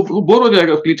पीते हैं, वो बोर हो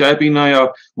जाएगा। उसके लिए चाय पीना या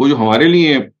वो जो हमारे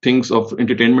लिए थिंग्स ऑफ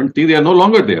एंटरटेनमेंट थी, they are no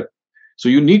longer there. So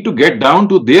you need to get down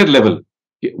to their level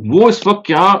कि वो इस वक्त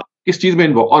क्या किस चीज में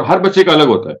इन्वॉल्व, और हर बच्चे का अलग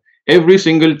होता है। Every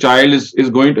single child is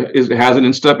going to has an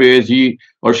Insta page. He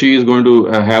or she is going to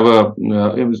have a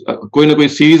कोई ना कोई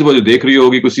सीरीज वो जो देख रही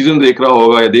होगी, कोई सीजन देख रहा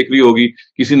होगा या देख रही होगी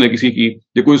किसी न किसी की,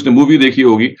 या कोई उसने मूवी देखी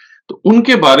होगी, तो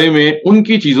उनके बारे में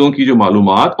उनकी चीजों की जो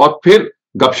मालूमात और फिर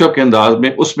गपशप के अंदाज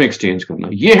में उसमें एक्सचेंज करना,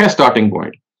 ये है स्टार्टिंग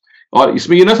पॉइंट। और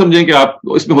इसमें ये ना समझें कि आप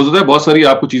इसमें हो सकता है बहुत सारी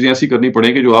आपको चीजें ऐसी करनी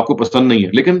पड़ेंगी जो आपको पसंद नहीं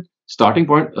है, लेकिन स्टार्टिंग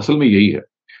पॉइंट असल में यही है।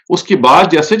 उसके बाद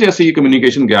जैसे जैसे ये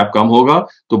कम्युनिकेशन गैप कम होगा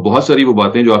तो बहुत सारी वो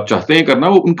बातें जो आप चाहते हैं करना,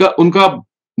 वो उनका उनका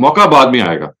मौका बाद में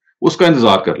आएगा, उसका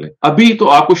इंतजार कर लें। अभी तो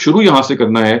आपको शुरू यहां से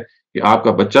करना है कि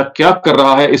आपका बच्चा क्या कर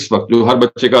रहा है इस वक्त, जो हर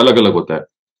बच्चे का अलग अलग होता है,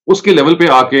 उसके लेवल पे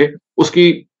आके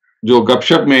उसकी जो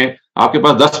गपशप में आपके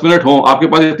पास 10 मिनट हो, आपके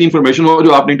पास इतनी इंफॉर्मेशन हो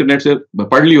जो आपने इंटरनेट से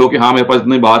पढ़ ली हो कि हाँ मेरे पास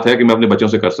इतनी बात है कि मैं अपने बच्चों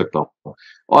से कर सकता हूँ,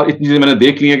 और इतनी चीजें मैंने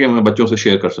देख ली है कि मैं बच्चों से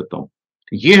शेयर कर सकता हूँ।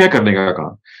 ये है करने का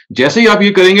काम। जैसे ही आप ये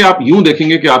करेंगे, आप यूं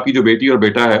देखेंगे कि आपकी जो बेटी और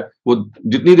बेटा है वो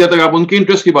जितनी देर तक आप उनके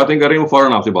इंटरेस्ट की बातें करें, वो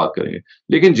फौरन आपसे बात करेंगे।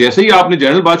 लेकिन जैसे ही आपने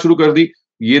जनरल बात शुरू कर दी,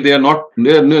 ये they are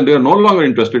no longer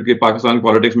interested कि पाकिस्तान की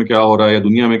पॉलिटिक्स में क्या हो रहा है या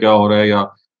दुनिया में क्या हो रहा है या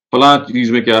फला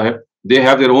चीज में क्या है। They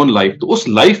have their own life. तो उस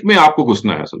लाइफ में आपको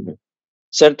घुसना है असल में।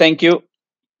 Sir thank you,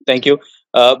 thank you.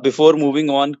 Before moving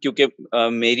on, क्योंकि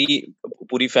मेरी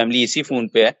पूरी फैमिली इसी फोन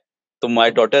पे है, तो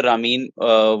माय डॉटर आमीन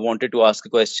wanted to ask a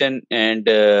question, and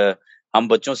हम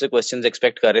बच्चों से क्वेश्चंस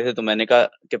एक्सपेक्ट कर रहे थे, तो मैंने कहा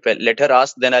कि let her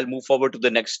ask, then I will move forward to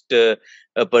the next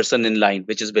person in line,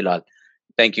 which is Bilal.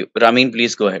 Thank you. Ramin,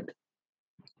 please go ahead.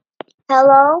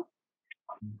 Hello.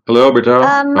 Hello, beta.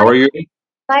 How are you?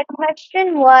 My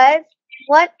question was,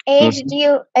 what age do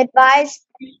you advise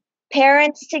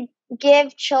parents to give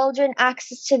children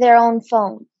access to their own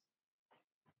phone?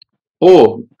 Oh,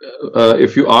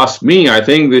 if you ask me, I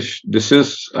think this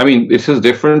is, I mean, this is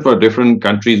different for different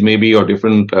countries, maybe, or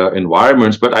different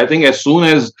environments. But I think as soon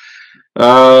as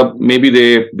maybe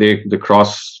they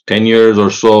cross 10 years or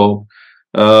so,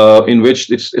 in which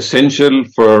it's essential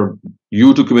for you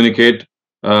to communicate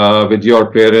with your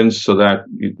parents so that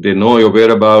they know your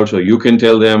whereabouts, or you can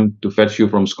tell them to fetch you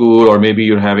from school, or maybe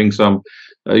you're having some.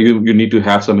 You need to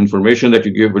have some information that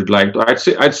you would like to.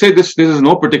 I'd say this is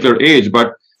no particular age,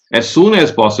 but as soon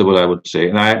as possible, I would say.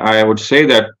 And I would say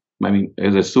that, I mean,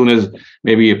 as soon as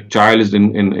maybe a child is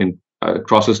in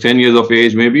crosses 10 years of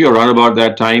age, maybe around about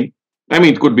that time. I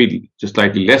mean, it could be just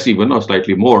slightly less even, or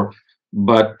slightly more,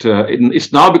 but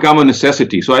it's now become a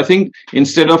necessity. So I think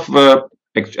instead of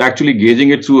actually gauging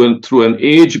it through an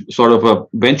age sort of a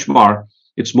benchmark,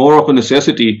 it's more of a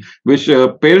necessity which a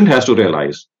parent has to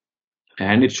realize,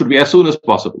 and it should be as soon as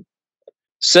possible.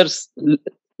 Sir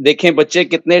देखें बच्चे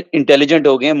कितने intelligent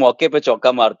हो गए हैं, मौके पे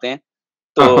चौका मारते हैं,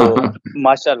 तो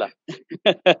माशाल्लाह।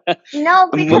 No,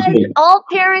 because all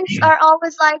parents are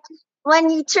always like, when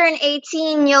you turn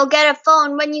 18, you'll get a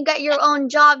phone. When you get your own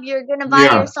job, you're going to buy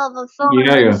yourself a phone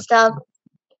and stuff.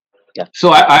 Yeah. So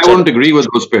I won't agree with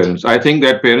those parents. I think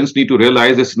that parents need to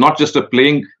realize it's not just a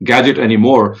playing gadget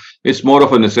anymore. It's more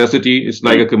of a necessity. It's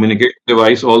like a communication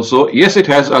device also. Yes, it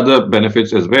has other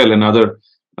benefits as well and other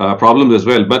problems as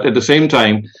well. But at the same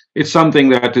time, it's something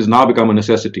that has now become a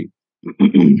necessity.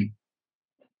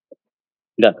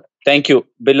 Done. Thank you.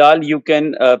 Bilal, you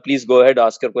can please go ahead,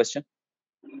 ask your question.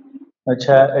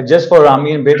 Achha, just for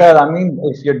Amin, beta Amin,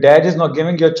 if your dad is not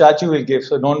giving, your chachi will give,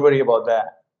 so don't worry about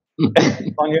that.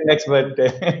 On your next birthday.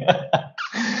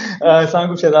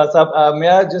 Dr Shehzad Sahab,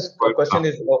 my just question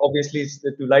is obviously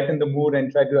to lighten the mood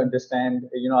and try to understand,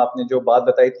 आपने जो बात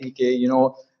बताई थी कि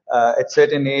at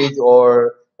certain age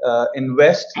or in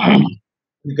West,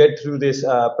 you get through this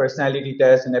personality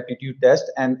test and aptitude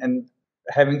test, and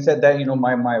having said that,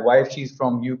 my wife, she's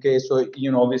from UK, so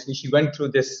obviously she went through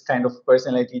this kind of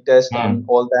personality test and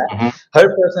all that. Her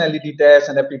personality test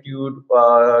and aptitude,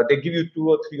 they give you 2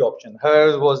 or 3 options.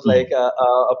 Hers was like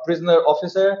a prisoner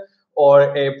officer or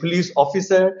a police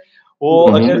officer.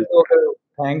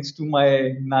 Thanks to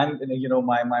my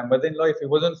my mother-in-law, if it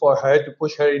wasn't for her to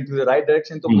push her into the right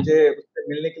direction, तो मुझे उससे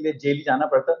मिलने के लिए jail ही जाना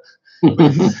पड़ता.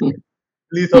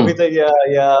 Police officer,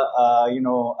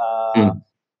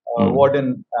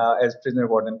 warden, as prisoner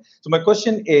warden. So my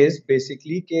question is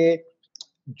basically,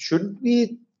 should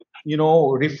we,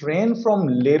 refrain from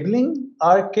labeling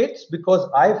our kids? Because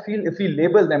I feel if we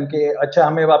label them, अच्छा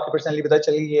हमें अब आपकी personality पता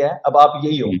चली है, अब आप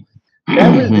यही हो, that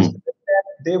will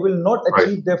they will not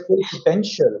achieve their full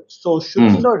potential. So should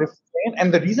we not refrain?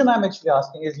 And the reason I'm actually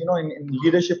asking is, in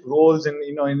leadership roles and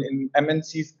in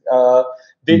MNCs,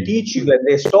 they teach you and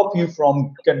they stop you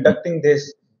from conducting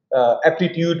this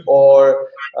aptitude or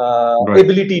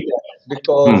ability test,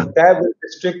 because that will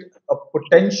restrict a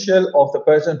potential of the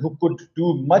person who could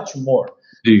do much more.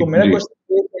 So मेरा question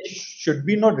is, should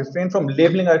we not refrain from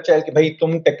labeling our child कि भाई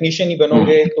तुम technician ही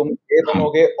बनोगे, तुम ये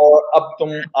बनोगे और अब तुम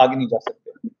आगे नहीं जा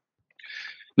सकते?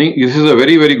 नहीं, this is a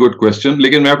very very good question.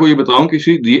 लेकिन मैं आपको ये बताऊं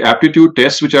कि the aptitude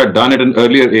tests which are done at an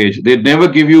earlier age, they never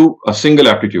give you a single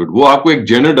aptitude. वो आपको एक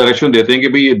general direction देते हैं कि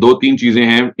भाई ये 2-3 चीजें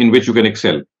हैं in which you can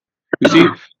excel. You see,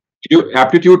 your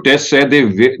aptitude tests है,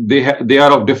 they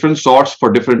are of different sorts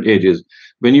for different ages.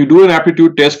 When you do an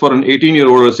aptitude test for an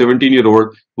 18-year-old or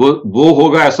 17-year-old, वो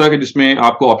होगा ऐसा कि जिसमें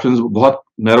आपको options बहुत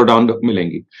narrow down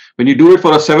मिलेंगी. When you do it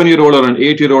for a 7-year-old or an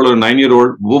 8-year-old or a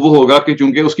 9-year-old, वो होगा कि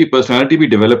चूंकि उसकी personality भी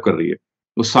develop कर रही है,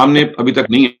 वो सामने अभी तक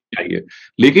नहीं आई है,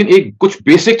 लेकिन एक कुछ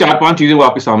बेसिक 4-5 चीजें वो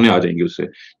आपके सामने आ जाएंगी उससे,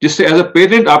 जिससे एज अ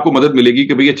पेरेंट आपको मदद मिलेगी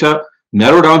कि भाई अच्छा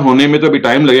नैरो डाउन होने में तो अभी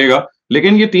टाइम लगेगा,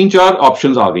 लेकिन ये 3-4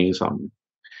 ऑप्शंस आ गई हैं सामने.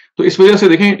 तो इस वजह से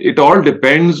देखें, it all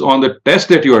depends on the test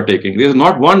that you are taking. There is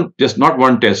not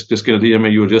one test जिसके नतीजे में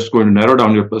you are just going to narrow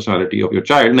down your personality of your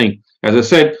child. नहीं, एज आई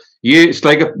सेड, ये इट्स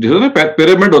लाइक जैसे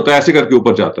pyramid होता है, ऐसे करके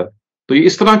ऊपर जाता है. तो ये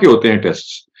इस तरह के होते हैं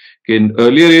टेस्ट कि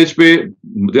अर्लियर एज पे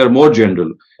they are more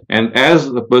general and as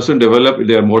the person develop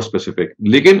they are more specific.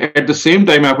 लेकिन एट द सेम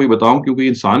टाइम आपको ये बताऊं, क्योंकि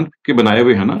इंसान के बनाए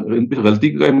हुए हैं ना, इन पे गलती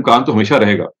का इम्कान तो हमेशा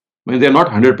रहेगा, दे आर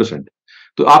नॉट 100%.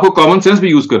 तो आपको कॉमन सेंस भी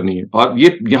यूज करनी है, और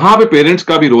ये यहाँ पे पेरेंट्स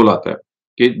का भी रोल आता है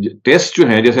कि टेस्ट जो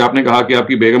है, जैसे आपने कहा कि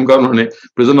आपकी बेगम का उन्होंने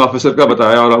प्रिजन ऑफिसर का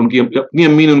बताया और उनकी अपनी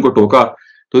अम्मी ने उनको टोका,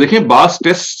 तो देखिए बास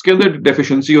टेस्ट के अंदर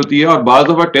डेफिशिएंसी होती है और बाज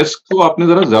दफा टेस्ट को आपने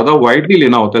जरा ज्यादा वाइडली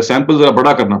लेना होता है, सैंपल जरा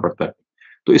बड़ा करना पड़ता है.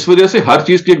 तो इस वजह से हर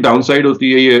चीज की एक डाउन साइड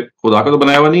होती है. ये खुदा का तो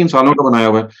बनाया हुआ नहीं, इंसानों का बनाया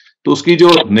हुआ है, तो उसकी जो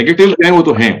नेगेटिव हैं वो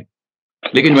तो हैं,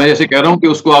 लेकिन मैं जैसे कह रहा हूं कि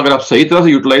उसको अगर आप सही तरह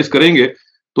से यूटिलाइज करेंगे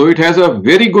तो it has a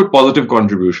very good positive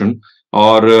contribution.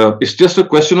 और it's just a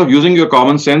question of using your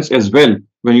common sense as well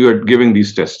when you are giving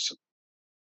these tests.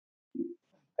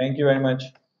 Thank you very much.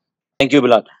 Thank you,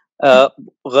 Bilal.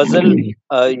 Ghazal,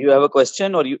 you have a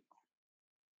question or you?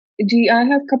 I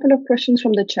have a couple of questions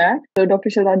from the chat. So,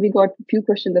 Dr. Shehzad, we got a few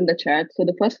questions in the chat. So,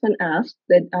 the first one asked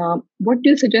that, what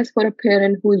do you suggest for a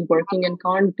parent who is working and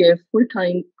can't give full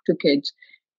time to kids?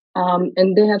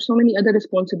 And they have so many other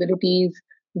responsibilities,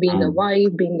 being a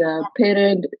wife, being a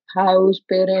parent, house,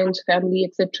 parents, family,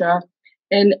 etc.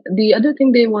 And the other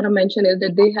thing they want to mention is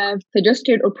that they have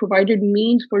suggested or provided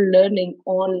means for learning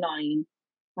online.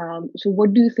 So,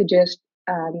 what do you suggest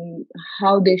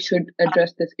how they should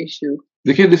address this issue?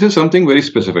 देखिए, this is something very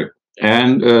specific,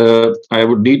 and I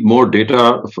would need more data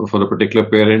for the particular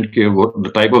parent, what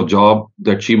the type of job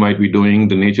that she might be doing,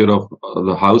 the nature of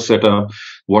the house setup,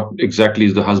 what exactly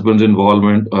is the husband's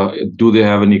involvement, do they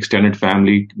have any extended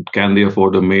family, can they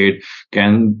afford a maid,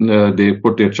 can they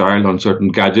put their child on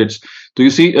certain gadgets. So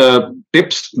you see,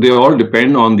 tips, they all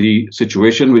depend on the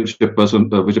situation which a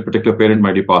particular parent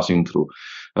might be passing through.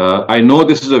 I know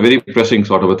this is a very pressing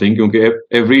sort of a thing, because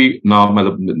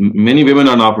many women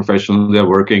are now professionals,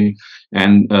 they're working,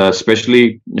 and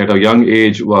especially at a young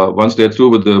age, once they're through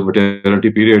with the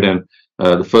maternity period and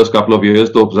the first couple of years,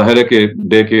 तो ज़ाहिर है कि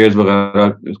day cares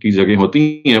वगैरह की जगह होती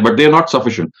हैं, but they're not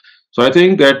sufficient. So I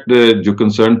think that जो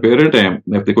concerned parent हैं,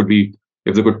 if they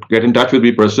could get in touch with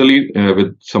me personally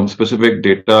with some specific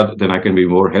data, then I can be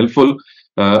more helpful.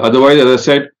 Otherwise, as I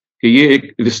said,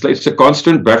 it's a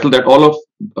constant battle that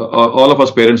all of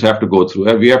us parents have to go through.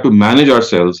 We have to manage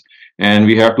ourselves, and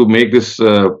we have to make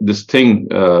this thing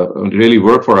really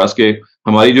work for us. कि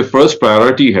हमारी जो first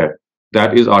priority है,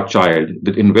 that is our child.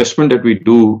 The investment that we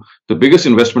do, the biggest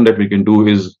investment that we can do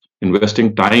is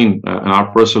investing time and our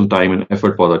personal time and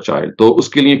effort for the child. तो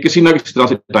उसके लिए किसी ना किसी तरह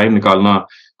से time निकालना,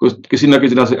 किसी ना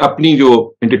किसी तरह से अपनी जो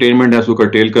entertainment है उसको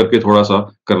curtail करके थोड़ा सा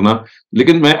करना.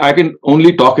 लेकिन I can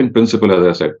only talk in principle, as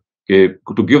I said,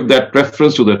 to give that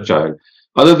preference to the child.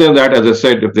 Other than that, as I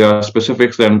said, if there are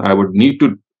specifics, then I would need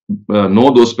to know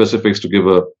those specifics to give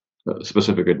a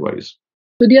specific advice.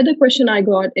 So the other question I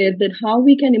got is that how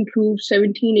we can improve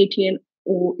 17, 18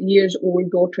 years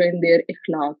old daughter in their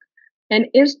ikhlaq, and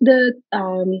is the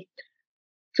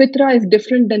fitra is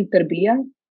different than tarbiyah?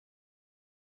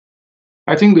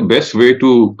 I think the best way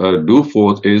to do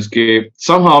forth is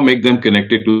somehow make them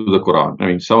connected to the Quran. I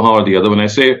mean, somehow or the other. When I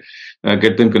say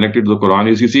get them connected to the Quran,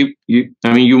 is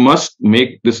you must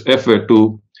make this effort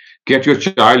to get your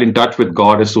child in touch with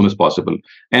God as soon as possible.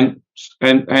 And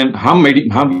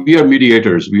we are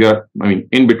mediators. We are,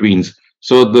 in betweens.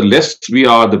 So the less we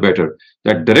are, the better.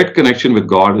 That direct connection with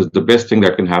God is the best thing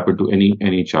that can happen to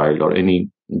any child or any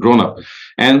grown-up.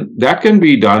 And that can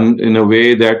be done in a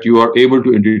way that you are able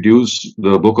to introduce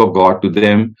the book of God to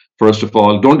them. First of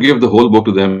all, don't give the whole book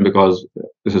to them because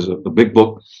this is a big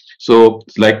book. So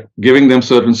it's like giving them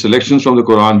certain selections from the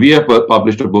Quran. We have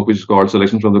published a book which is called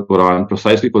Selections from the Quran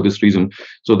precisely for this reason,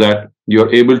 so that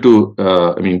you're able to,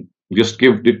 just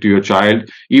give it to your child.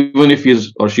 Even if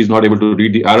he's or she's not able to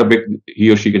read the Arabic,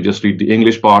 he or she can just read the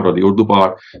English part or the Urdu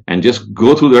part and just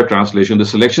go through that translation. The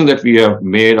selections that we have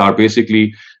made are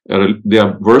basically, they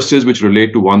are verses which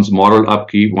relate to one's moral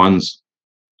upkeep, one's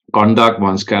conduct,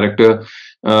 one's character,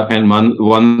 and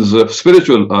one's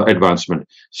spiritual advancement.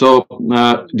 So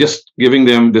just giving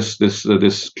them this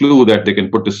clue that they can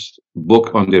put this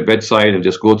book on their bedside and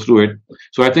just go through it.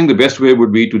 So I think the best way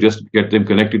would be to just get them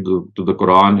connected to the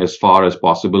Quran as far as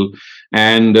possible.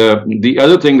 And the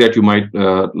other thing that you might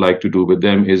like to do with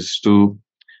them is to,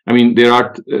 there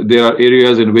are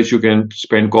areas in which you can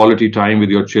spend quality time with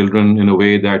your children in a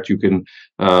way that you can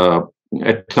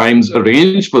at times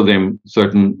arrange for them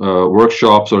certain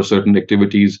workshops or certain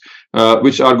activities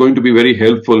which are going to be very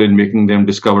helpful in making them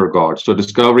discover God. So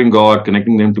discovering God,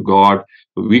 connecting them to God,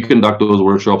 we conduct those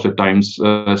workshops at times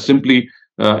simply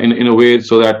in a way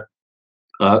so that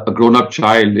a grown-up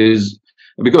child is,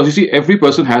 because you see, every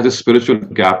person has a spiritual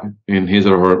gap in his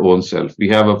or her own self. We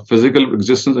have a physical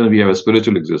existence and we have a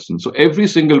spiritual existence. So every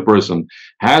single person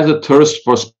has a thirst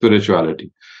for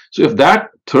spirituality. So if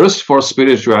that thirst for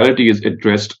spirituality is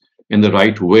addressed in the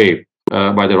right way,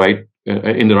 by the right,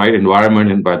 in the right environment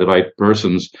and by the right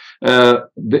persons,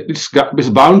 it's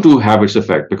bound to have its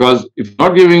effect. Because if you're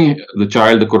not giving the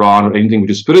child the Quran or anything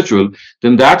which is spiritual,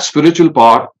 then that spiritual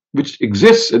part which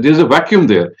exists, there's a vacuum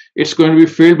there. It's going to be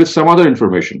filled with some other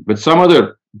information, with some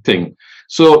other thing.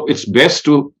 So it's best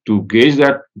to gauge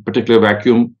that particular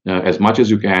vacuum as much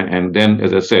as you can, and then,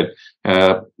 as I said,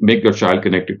 make your child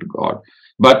connected to God.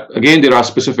 But again, there are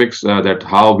specifics that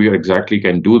how we exactly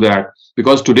can do that,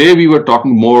 because today we were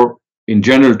talking more in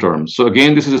general terms. So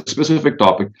again, this is a specific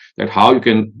topic, that how you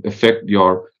can affect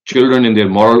your children in their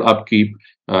moral upkeep,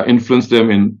 influence them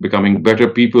in becoming better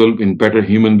people, in better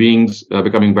human beings,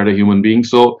 becoming better human beings.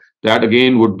 So that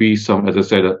again would be some, as I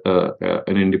said,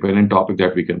 an independent topic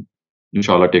that we can,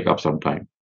 inshallah, take up some time.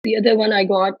 The other one I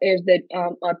got is that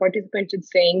our participant is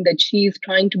saying that she's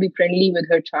trying to be friendly with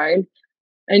her child,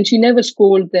 and she never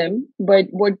scolds them, but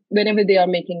whenever they are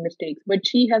making mistakes. But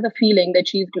she has a feeling that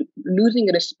she's losing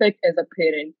respect as a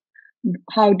parent.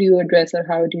 How do you address her?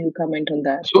 How do you comment on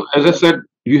that? So, as I said,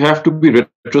 you have to be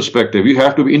retrospective. You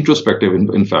have to be introspective,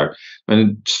 in fact,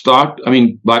 and start,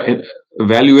 by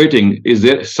evaluating, is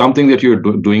there something that you're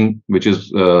doing which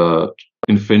is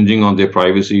infringing on their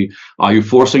privacy? Are you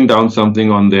forcing down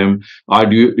something on them?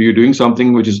 Are you doing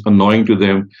something which is annoying to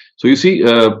them? So you see,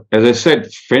 as I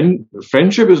said,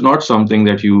 friendship is not something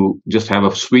that you just have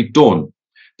a sweet tone.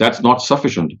 That's not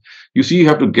sufficient. You see, you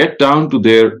have to get down to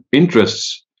their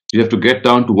interests. You have to get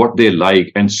down to what they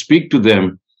like and speak to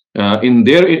them in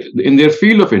their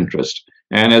field of interest.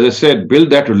 And as I said,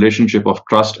 build that relationship of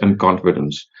trust and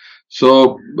confidence.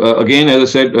 So again, as I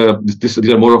said, these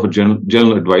are more of a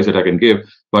general advice that I can give.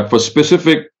 But for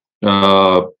specific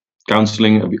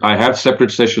counseling, I have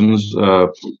separate sessions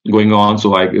going on.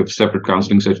 So I give separate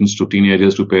counseling sessions to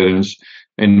teenagers, to parents,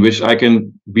 in which I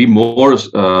can be more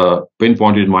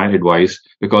pinpointed in my advice,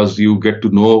 because you get to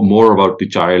know more about the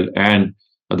child and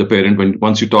the parent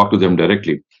once you talk to them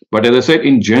directly. But as I said,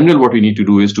 in general, what we need to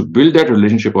do is to build that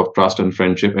relationship of trust and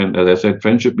friendship. And as I said,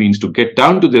 friendship means to get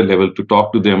down to their level, to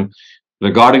talk to them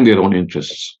regarding their own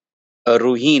interests.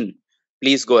 Ruheen,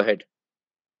 please go ahead.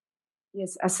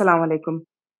 Yes, Assalamu alaikum.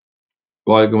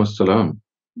 Wa alaikum assalam.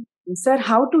 Sir,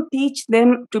 how to teach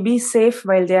them to be safe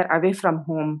while they are away from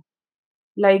home?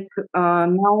 Like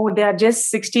now they are just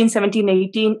 16, 17,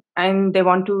 18, and they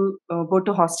want to go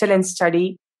to hostel and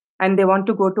study, and they want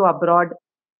to go to abroad.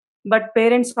 But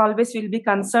parents always will be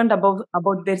concerned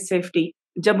about their safety.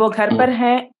 जब वो घर पर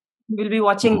हैं, we will be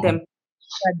watching them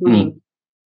what they are doing.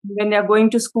 When they are going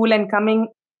to school and coming,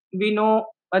 we know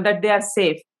that they are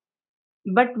safe.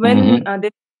 But when they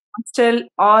are hostel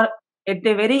or at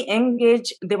the very young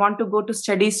age, they want to go to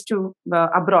studies to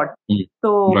abroad.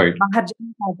 So बाहर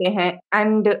जाना चाहते हैं,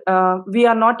 and we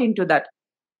are not into that.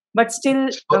 But still,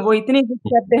 वो इतनी जिद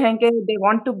करते हैं कि they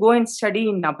want to go and study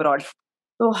in abroad.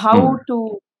 So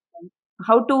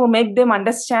how to make them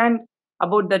understand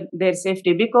about their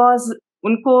safety, because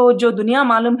उनको जो दुनिया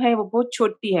मालूम है वो बहुत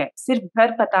छोटी है, सिर्फ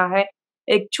घर पता है,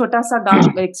 एक छोटा सा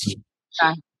गांव एक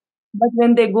है. But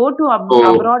when they go to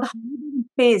abroad, how do they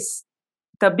face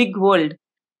the big world?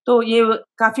 तो ये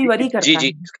काफी वरी करता है.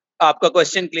 जी, आपका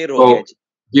क्वेश्चन क्लियर हो गया.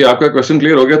 जी, आपका क्वेश्चन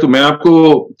क्लियर हो गया. तो मैं आपको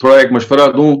थोड़ा एक मशवरा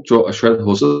दूं, जो शायद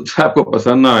हो सकता है आपको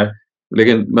पसंद ना आए,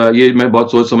 लेकिन ये मैं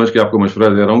बहुत सोच समझ के आपको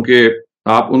मशवरा दे रहा हूँ कि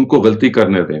आप उनको गलती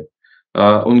करने दें.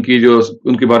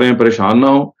 उनके बारे में परेशान ना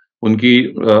हो.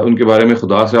 उनके बारे में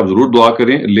खुदा से आप जरूर दुआ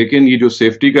करें, लेकिन ये जो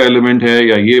सेफ्टी का एलिमेंट है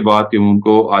या ये बात कि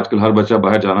उनको आजकल हर बच्चा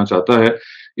बाहर जाना चाहता है,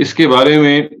 इसके बारे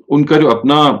में उनका जो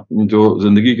अपना जो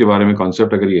जिंदगी के बारे में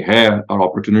कॉन्सेप्ट अगर ये है और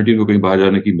अपॉर्चुनिटी को कहीं बाहर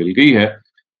जाने की मिल गई है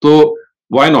तो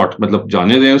व्हाई नॉट, मतलब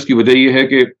जाने दें। उसकी वजह ये है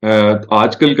कि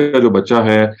आजकल का जो बच्चा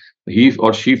है ही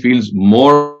और शी फील्स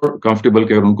मोर कंफर्टेबल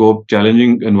कि अगर उनको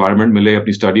चैलेंजिंग एनवायरनमेंट मिले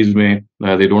अपनी स्टडीज में,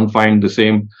 they don't find the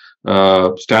same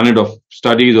standard of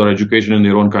studies और education in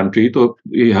their own country, तो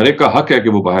ये हर एक का हक है कि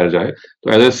वो बाहर जाए।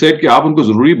 तो एज आई सेड कि आप उनको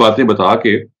जरूरी बातें बता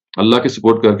के अल्लाह के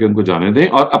सपोर्ट करके उनको जाने दें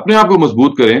और अपने आप को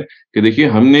मजबूत करें कि देखिए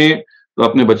हमने तो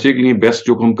अपने बच्चे के लिए बेस्ट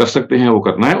जो हम कर सकते हैं वो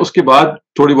करना है। उसके बाद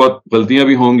थोड़ी बहुत गलतियां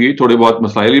भी होंगी, थोड़े बहुत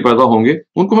मसाइल भी पैदा होंगे,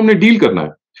 उनको हमने डील करना है।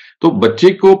 तो बच्चे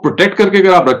को प्रोटेक्ट करके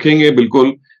अगर आप रखेंगे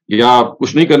बिल्कुल या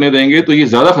कुछ नहीं करने देंगे तो ये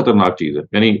ज्यादा खतरनाक चीज है।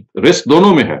 यानी रिस्क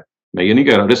दोनों में है, मैं ये नहीं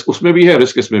कह रहा रिस्क उसमें भी है,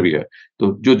 रिस्क इसमें भी है।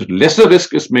 तो जो लेसर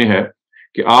रिस्क इसमें है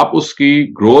कि आप उसकी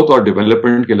ग्रोथ और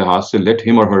डेवलपमेंट के लिहाज से लेट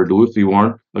हिम और her do if you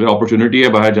want. अगर अपॉर्चुनिटी है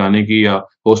बाहर जाने की या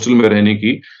हॉस्टल में रहने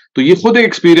की तो ये खुद एक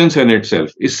एक्सपीरियंस है इन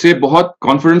इटसेल्फ। इससे बहुत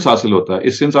कॉन्फिडेंस हासिल होता है,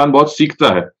 इससे इंसान बहुत सीखता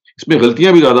है। इसमें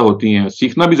गलतियां भी ज्यादा होती हैं,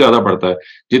 सीखना भी ज्यादा पड़ता है।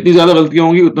 जितनी ज्यादा गलतियां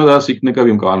होंगी उतना ज्यादा सीखने का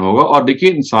भी इम्कान होगा। और देखिए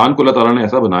इंसान को अल्लाह ताला ने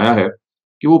ऐसा बनाया है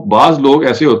कि वो बाज लोग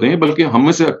ऐसे होते हैं, बल्कि हम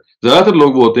में से ज्यादातर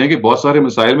लोग वो होते हैं कि बहुत सारे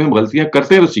मसाइल में हम गलतियां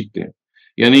करते हैं तो सीखते हैं।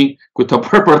 यानी कोई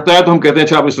थप्पड़ पड़ता है तो हम कहते हैं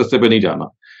अच्छा आप इस रास्ते पे नहीं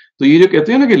जाना। तो ये जो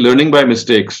कहते हैं ना कि learning by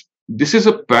mistakes, this is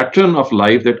a pattern of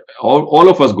life that all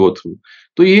of us go through.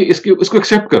 तो ये इसको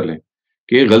एक्सेप्ट कर लें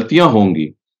कि गलतियां होंगी,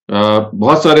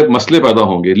 बहुत सारे मसले पैदा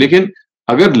होंगे, लेकिन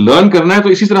अगर लर्न करना है तो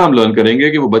इसी तरह हम लर्न करेंगे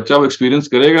कि वो बच्चा वो एक्सपीरियंस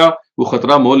करेगा, वो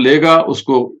खतरा मोल लेगा,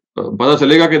 उसको पता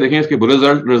चलेगा कि देखें इसके बुरे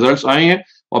रिजल्ट्स आए हैं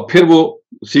और फिर वो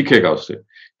सीखेगा उससे।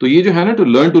 तो ये जो है ना, to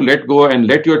learn to let go and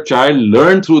let your child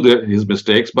learn through his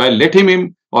mistakes bye letting him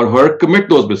और हर कमिट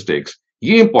दोज मिस्टेक्स,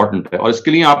 ये इंपॉर्टेंट है। और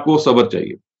इसके लिए आपको सब्र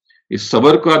चाहिए। इस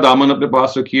सब्र का दामन अपने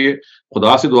पास रखिए,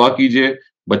 खुदा से दुआ कीजिए,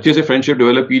 बच्चे से फ्रेंडशिप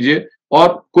डेवलप कीजिए और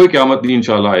कोई क़यामत नहीं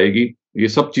इंशाल्लाह आएगी। ये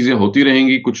सब चीजें होती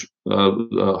रहेंगी, कुछ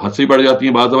हद से बढ़ जाती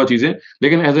हैं बाज़ दफा चीजें,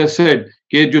 लेकिन एज आई सेड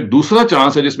कि जो दूसरा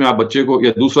चांस है जिसमें आप बच्चे को,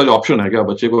 या दूसरा जो ऑप्शन है कि आप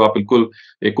बच्चे को आप बिल्कुल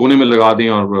एक कोने में लगा दें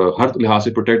और हर लिहाज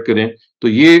से प्रोटेक्ट करें, तो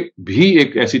ये भी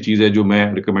एक ऐसी चीज है जो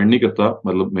मैं रिकमेंड नहीं करता।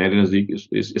 मतलब मेरे नजदीक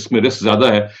इसमें रिस्क ज्यादा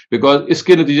है, बिकॉज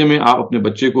इसके नतीजे में आप अपने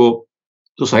बच्चे को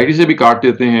सोसाइटी से भी काट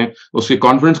देते हैं, उसके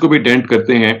कॉन्फिडेंस को भी डेंट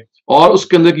करते हैं और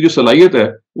उसके अंदर की जो सलाहियत है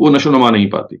वो नशोनुमा नहीं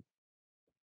पाती।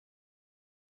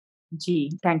 जी,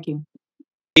 thank you.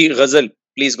 Ghazal,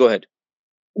 please go ahead.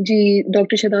 Ji,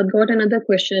 Dr. Shehzad, got another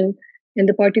question, and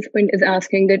the participant is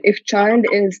asking that if child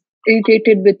is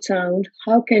irritated with sound,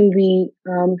 how can we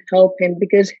help him?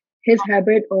 Because his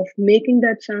habit of making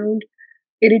that sound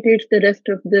irritates the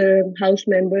rest of the house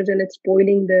members and it's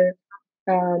spoiling the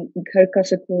ghar ka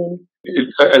sukoon.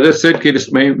 As I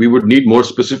said, we would need more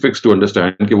specifics to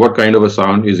understand what kind of a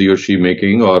sound is he or she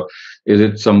making, or is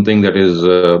it something that is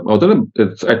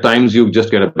it's, at times you just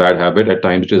get a bad habit, at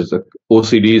times it is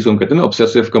OCD, so कहते हैं ना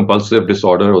obsessive compulsive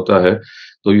disorder होता है,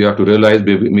 so you have to realize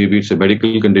maybe it's a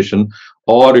medical condition,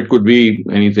 or it could be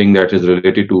anything that is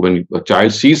related to when a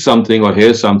child sees something or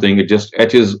hears something, it just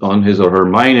etches on his or her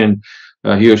mind and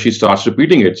he or she starts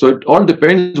repeating it. So it all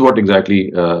depends what exactly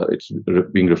it's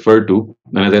being referred to.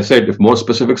 And as I said, if more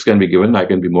specifics can be given, I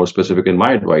can be more specific in my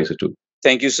advice too.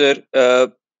 Thank you, sir.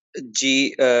 Ji,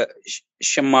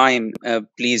 Shamaim,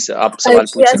 please, आप सवाल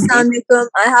पूछ सकते हैं। Assalamu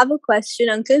alaikum. I have a question,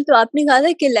 uncle. तो आपने कहा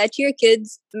था कि let your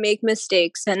kids make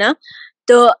mistakes, है ना?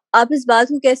 तो आप इस बात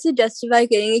को कैसे justify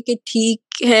करेंगे कि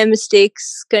ठीक है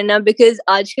mistakes करना? Because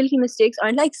आजकल की mistakes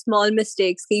aren't like small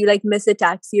mistakes कि you like miss a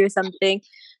taxi or something.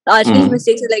 आजकल की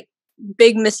mistakes are like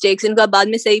big mistakes, इनको आप बाद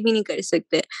में सही भी नहीं कर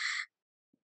सकते।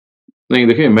 नहीं,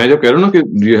 देखिए मैं जब कह रहा हूँ ना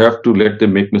कि you have to let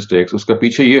them make mistakes, उसका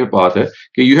पीछे ये बात है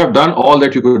कि you have done all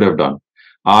that you could have done.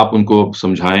 आप उनको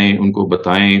समझाएं, उनको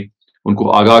बताएं, उनको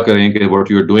आगाह करें कि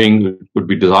what you are doing could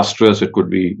be disastrous, it could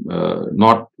be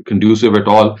not conducive at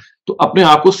all. तो अपने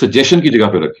आप को सजेशन की जगह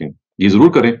पे रखें, ये जरूर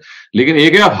करें, लेकिन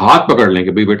एक है आप हाथ पकड़ लें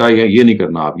कि भाई बेटा ये नहीं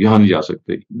करना, आप यहाँ नहीं जा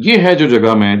सकते। ये है जो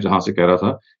जगह मैं जहां से कह रहा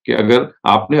था कि अगर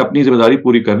आपने अपनी जिम्मेदारी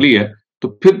पूरी कर ली है तो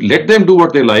फिर let them do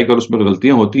what they like, और उसमें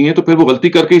गलतियां होती हैं तो फिर वो गलती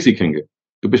करके ही सीखेंगे।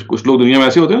 तो कुछ लोग दुनिया में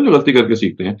ऐसे होते हैं जो गलती करके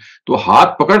सीखते हैं। तो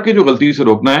हाथ पकड़ के जो गलती से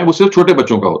रोकना है वो सिर्फ छोटे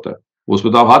बच्चों का होता है।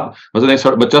 उसमें तो आप हाथ,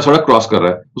 मतलब बच्चा सड़क क्रॉस कर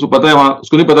रहा है, उसको पता है वहां,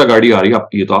 उसको नहीं पता गाड़ी आ रही है,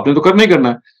 ये तो आपने तो करना ही करना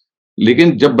है।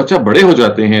 लेकिन जब बच्चा बड़े हो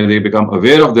जाते हैं, they become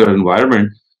aware of their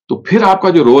environment, तो फिर आपका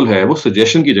जो रोल है वो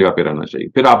सजेशन की जगह पे रहना चाहिए।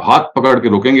 फिर आप हाथ पकड़ के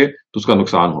रोकेंगे तो उसका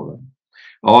नुकसान होगा।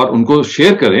 और उनको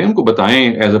शेयर करें, उनको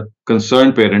बताएं एज अ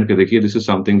कंसर्न पेरेंट कि देखिए this is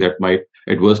something that might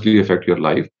adversely affect your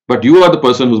life, but you are the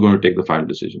person who is going to take the final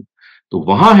decision. तो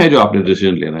वहां है जो आपने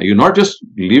डिसीजन लेना है. You not just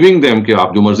living them कि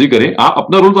आप जो मर्जी करें, आप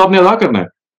अपना रूल तो आपने अदा करना है,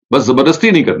 बस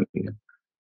जबरदस्ती नहीं करनी है.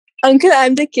 Uncle,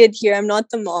 I'm the kid here. I'm not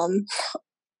the mom.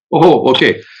 Oh,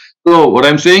 okay. So what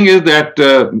I'm saying is that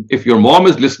if your mom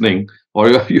is listening or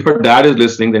your dad is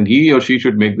listening, then he or she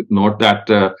should make note that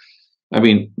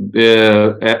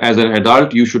as an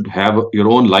adult, you should have your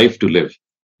own life to live.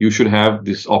 You should have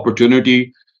this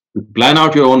opportunity to plan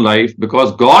out your own life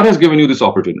because God has given you this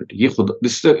opportunity.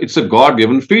 It's a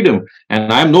God-given freedom,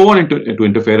 and I am no one to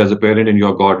interfere as a parent in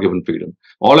your God-given freedom.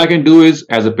 All I can do is,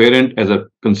 as a parent, as a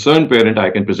concerned parent, I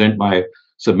can present my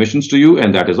submissions to you,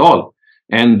 and that is all.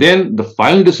 And then the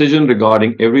final decision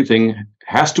regarding everything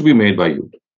has to be made by you.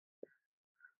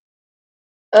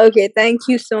 Okay, thank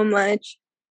you so much.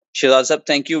 Shehzad Sahab,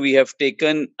 thank you. We have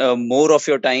taken more of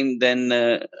your time than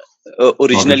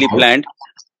originally planned.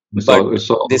 But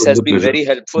this has been very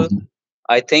helpful.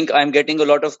 I think I'm getting a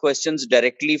lot of questions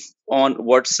directly on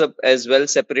WhatsApp as well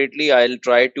separately. I'll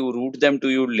try to route them to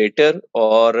you later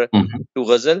or to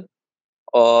Ghazal.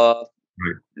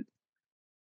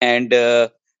 And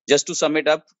just to sum it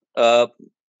up,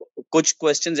 kuch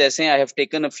questions aise hain. I have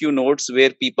taken a few notes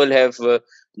where people have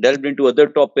delved into other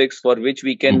topics for which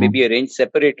we can maybe arrange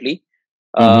separately.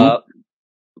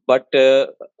 But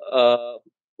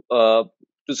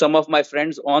to some of my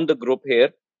friends on the group here,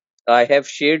 I have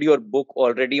shared your book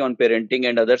already on parenting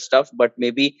and other stuff, but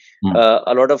maybe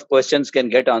a lot of questions can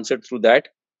get answered through that.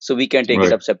 So we can take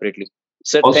it up separately.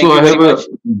 Sir, also, thank you very much.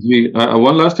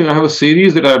 One last thing, I have a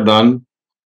series that I've done.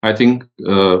 I think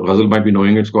Ghazal might be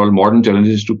knowing. It's called Modern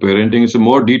Challenges to Parenting. It's a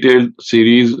more detailed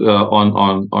series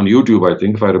on YouTube, I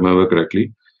think, if I remember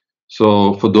correctly.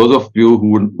 So for those of you who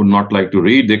would not like to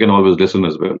read, they can always listen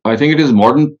as well. I think it is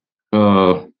Modern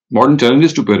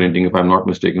Challenges to Parenting, if I'm not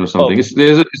mistaken, or something.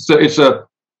 Okay. It's a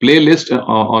playlist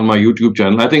on my YouTube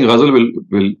channel. I think Ghazal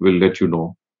will let you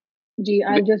know.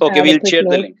 I just okay, we'll share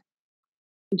the link.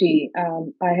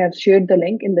 I have shared the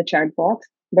link in the chat box.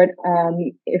 But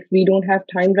if we don't have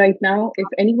time right now, if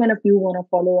any one of you want to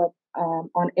follow up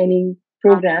on any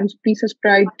programs, please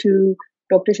subscribe to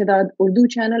Dr. Shehzad Urdu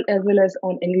channel as well as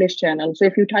on English channel. So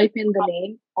if you type in the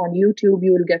name on YouTube,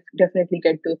 you will definitely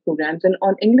get those programs. And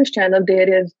on English channel, there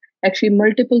is actually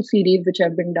multiple series which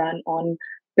have been done on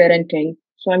parenting.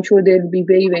 So I'm sure they'll be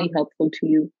very, very helpful to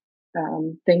you.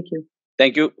 Thank you.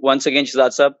 Thank you once again,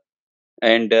 Shehzad Sahab.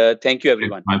 And thank you,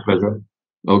 everyone. My pleasure.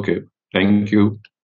 Okay. Thank you.